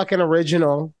be fucking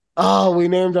original. Oh, we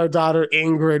named our daughter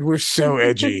Ingrid. We're so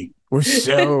edgy. We're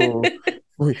so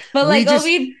we But we like, oh, just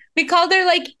we called her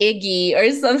like Iggy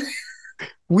or something.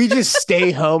 we just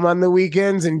stay home on the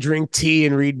weekends and drink tea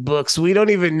and read books. We don't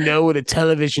even know what a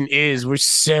television is. We're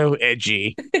so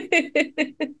edgy.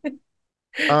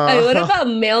 I mean, what Uh, about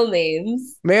male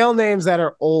names? male names that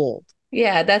are old.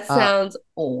 Yeah, that Uh, sounds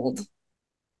old.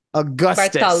 Augustus,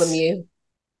 Bartholomew.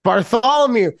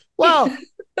 Bartholomew. Well,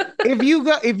 if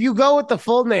you go with the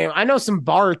full name, I know some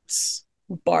Barts,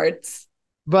 Bart.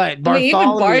 but I mean, even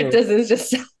Bart Bartholomew. doesn't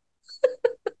just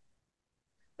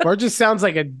Bart just sounds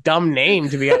like a dumb name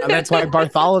to be honest. That's why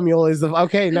Bartholomew is the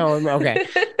okay. No, okay.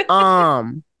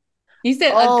 Um. You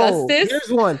said Oh, Augustus?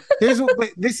 here's one. But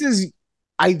this is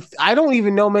I don't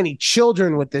even know many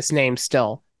children with this name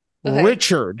still. Okay.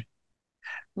 Richard.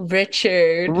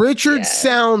 Richard. Richard Yeah.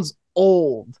 sounds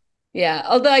old. Yeah.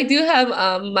 Although I do have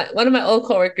one of my old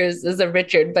coworkers is a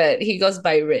Richard, but he goes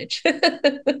by Rich.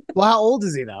 Well, how old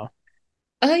is he though?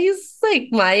 He's like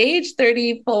my age,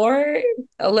 34,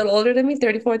 a little older than me,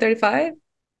 34, 35.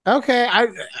 Okay, I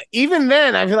even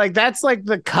then I feel like that's like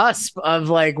the cusp of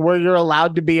like where you're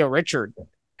allowed to be a Richard.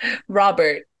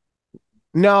 Robert.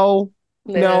 No,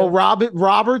 no, No.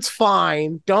 Robert's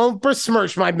fine. Don't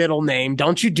besmirch my middle name.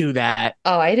 Don't you do that.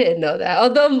 Oh, I didn't know that.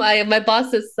 Although my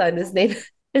boss's son, his name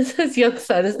is his young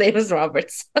son, his name is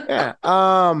Roberts. Yeah.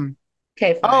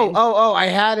 Okay, Oh, fine. oh, oh, I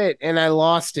had it and I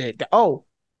lost it. Oh,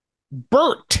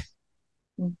 Bert.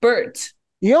 Bert.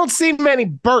 You don't see many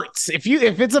Berts. If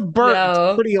it's a Bert, it's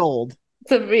No. pretty old.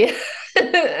 To be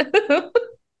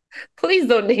Please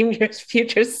don't name your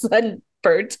future son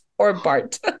Bert or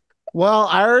Bart. Well,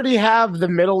 I already have the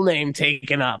middle name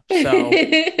taken up, so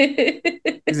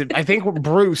I think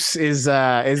Bruce is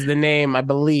the name, I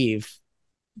believe.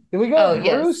 Did we go Oh, with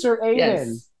Bruce yes. or Aiden?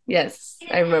 Yes. Yes.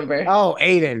 I remember. Oh,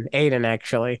 Aiden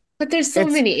actually. But there's so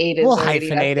It's many we'll Aidens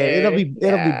already out hyphenate it. It'll there. be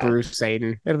Yeah. Bruce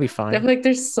Aiden. It'll be I fine. feel like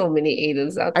there's so many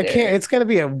Aidens out I can't. there. It's gonna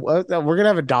be we're gonna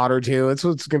have a daughter too. It's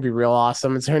gonna be real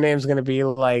awesome. It's her name's gonna be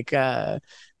like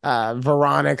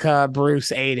Veronica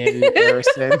Bruce Aiden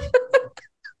Harrison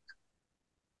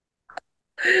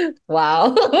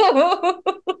Wow.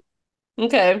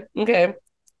 Okay. Okay.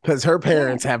 because her Yeah.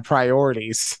 parents have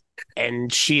priorities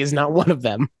and she is not one of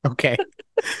them. Okay,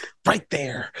 right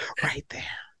there, right there.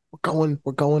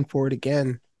 We're going for it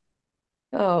again.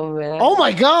 Oh Oh man.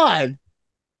 my god,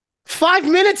 5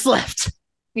 minutes left.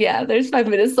 Yeah, there's 5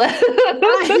 minutes left.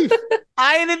 I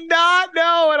I did not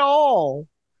know at all.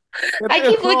 I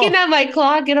keep looking Oh, at my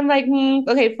clock and I'm like,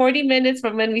 okay, 40 minutes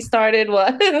from when we started.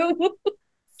 What?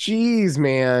 jeez,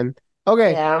 man.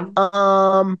 Okay. Yeah.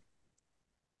 Um,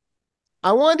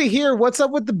 I wanted to hear what's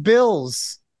up with the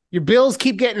bills. Your bills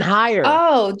keep getting higher.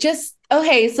 Oh, just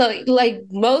okay. So, like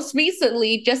most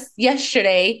recently, just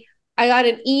yesterday, I got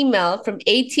an email from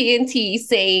AT&T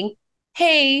saying,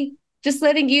 "Hey, just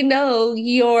letting you know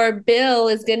your bill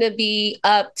is going to be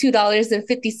up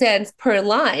 $2.50 per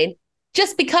line."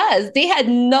 just because they had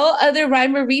no other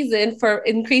rhyme or reason for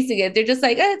increasing it. They're just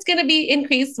like, oh, it's going to be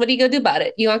increased. What are you going to do about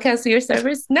it? You want to cancel your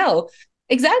service? No,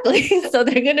 exactly. So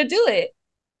they're going to do it.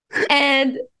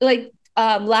 And like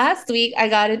last week, I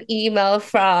got an email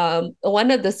from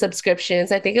one of the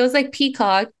subscriptions. I think it was like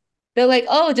Peacock. They're like,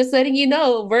 oh, just letting you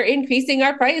know, we're increasing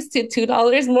our price to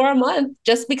 $2 more a month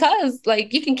just because.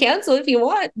 Like, you can cancel if you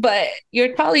want, but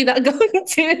you're probably not going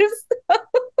to. I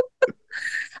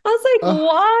was like, Uh,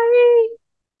 why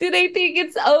do they think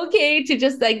it's okay to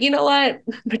just like, you know what?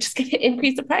 We're just gonna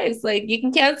increase the price. Like you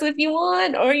can cancel if you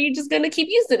want, or you're just gonna keep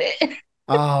using it.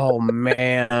 oh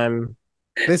man.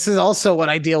 This is also what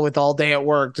I deal with all day at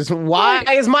work. Just why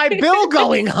Right. is my bill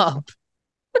going up?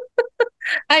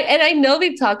 I know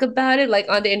we talk about it like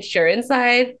on the insurance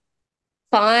side,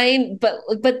 fine, but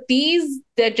these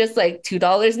they're just like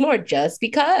 $2 more just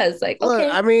because. Like, Look, okay.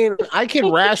 I mean, I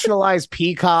can rationalize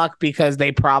Peacock because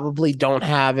they probably don't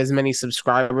have as many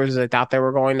subscribers as I thought they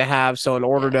were going to have. So, in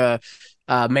order Yeah.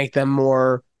 to make them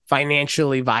more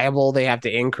financially viable, they have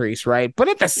to increase, right? But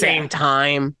at the Yeah. same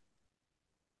time,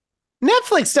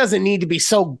 Netflix doesn't need to be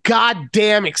so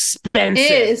goddamn It expensive.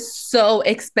 is so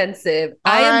expensive.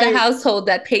 All I am the right. household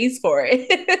that pays for it.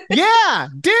 Yeah,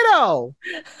 ditto.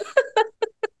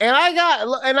 And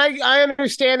I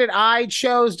understand it. I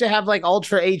chose to have like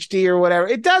Ultra HD or whatever.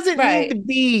 It doesn't need to Right.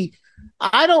 be.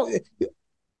 I don't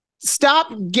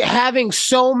stop having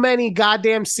so many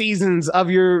goddamn seasons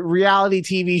of your reality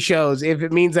TV shows if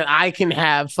it means that I can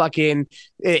have fucking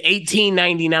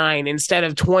 18.99 instead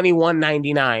of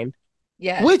 21.99.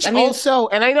 Yes. Which I mean, also,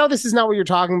 and I know this is not what you're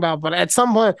talking about, but at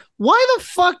some point, why the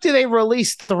fuck do they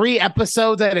release 3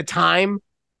 episodes at a time?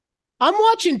 I'm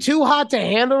watching Too Hot to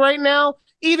Handle right now.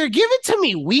 Either give it to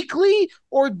me weekly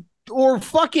or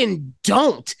fucking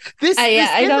don't. This yeah, this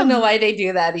I in don't know the why they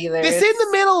do that either. this in the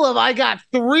It's middle of I got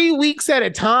 3 weeks at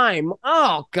a time.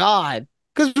 Oh God.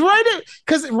 Because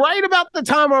right about the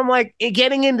time where I'm like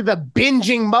getting into the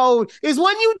binging mode is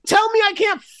when you tell me I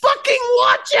can't fucking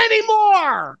watch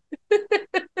anymore.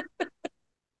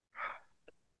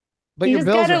 But you your just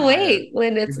bills are gotta higher. wait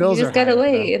when Your it's you bills are just gotta higher though.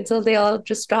 wait until they all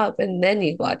just drop and then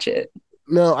you watch it.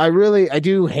 No, I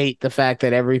do hate the fact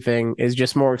that everything is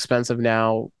just more expensive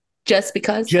now Just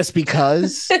because. just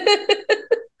because.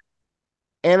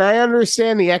 And I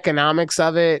understand the economics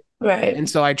of it, Right. and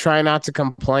so I try not to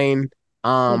complain.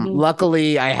 Hmm.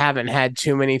 Luckily, I haven't had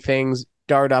too many things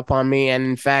dart up on me, and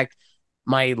in fact,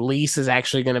 my lease is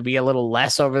actually going to be a little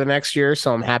less over the next year,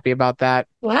 so I'm happy about that.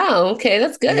 Wow, okay,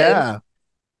 that's good. Yeah,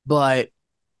 but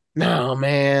no,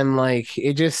 man, like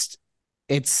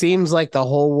it seems like the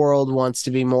whole world wants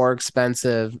to be more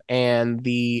expensive, and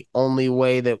the only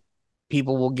way that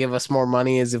people will give us more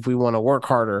money is if we want to work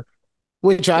harder.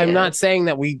 Which I'm Yeah, not saying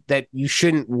that you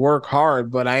shouldn't work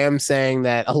hard, but I am saying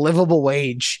that a livable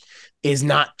wage is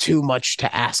not too much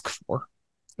to ask for.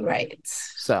 right.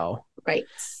 So, Right.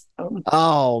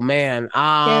 oh man,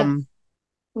 Yeah.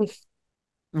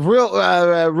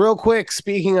 real quick.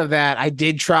 Speaking of that, I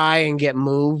did try and get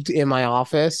moved in my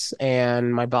office,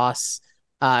 and my boss,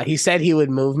 he said he would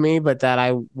move me, but that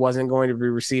I wasn't going to be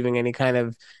receiving any kind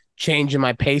of change in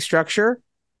my pay structure.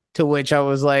 To which I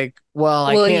was like, well,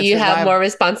 I Will can't you have survive. more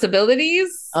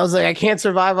responsibilities? I was like, I can't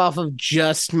survive off of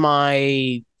just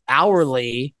my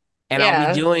hourly, and I'll be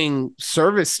Yeah, doing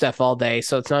service stuff all day.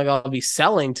 So it's not like I'll be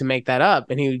selling to make that up.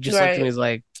 And he just looked at me, right. he's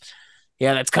like,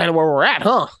 yeah, that's kind of where we're at,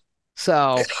 huh?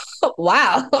 So,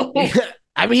 Wow.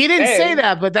 I mean, he didn't say Hey,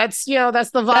 that, but that's,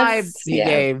 that's the vibe that's he yeah,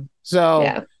 gave. So,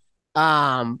 yeah.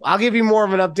 I'll give you more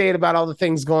of an update about all the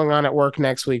things going on at work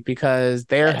next week because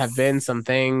there have been Yes. some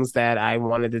things that I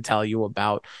wanted to tell you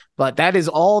about. But that is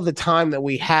all the time that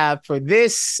we have for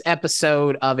this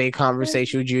episode of A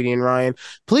Conversation with Judy and Ryan.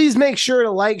 Please make sure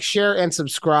to like, share, and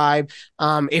subscribe.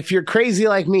 If you're crazy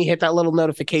like me, hit that little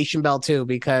notification bell too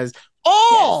because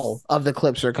all Yes. of the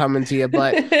clips are coming to you.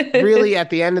 But really, at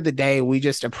the end of the day, we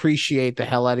just appreciate the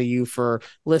hell out of you for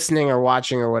listening or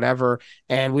watching or whatever.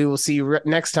 And we will see you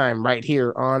next time right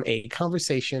here on A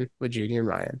Conversation with Judy and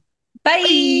Ryan. Bye.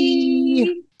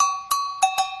 Bye.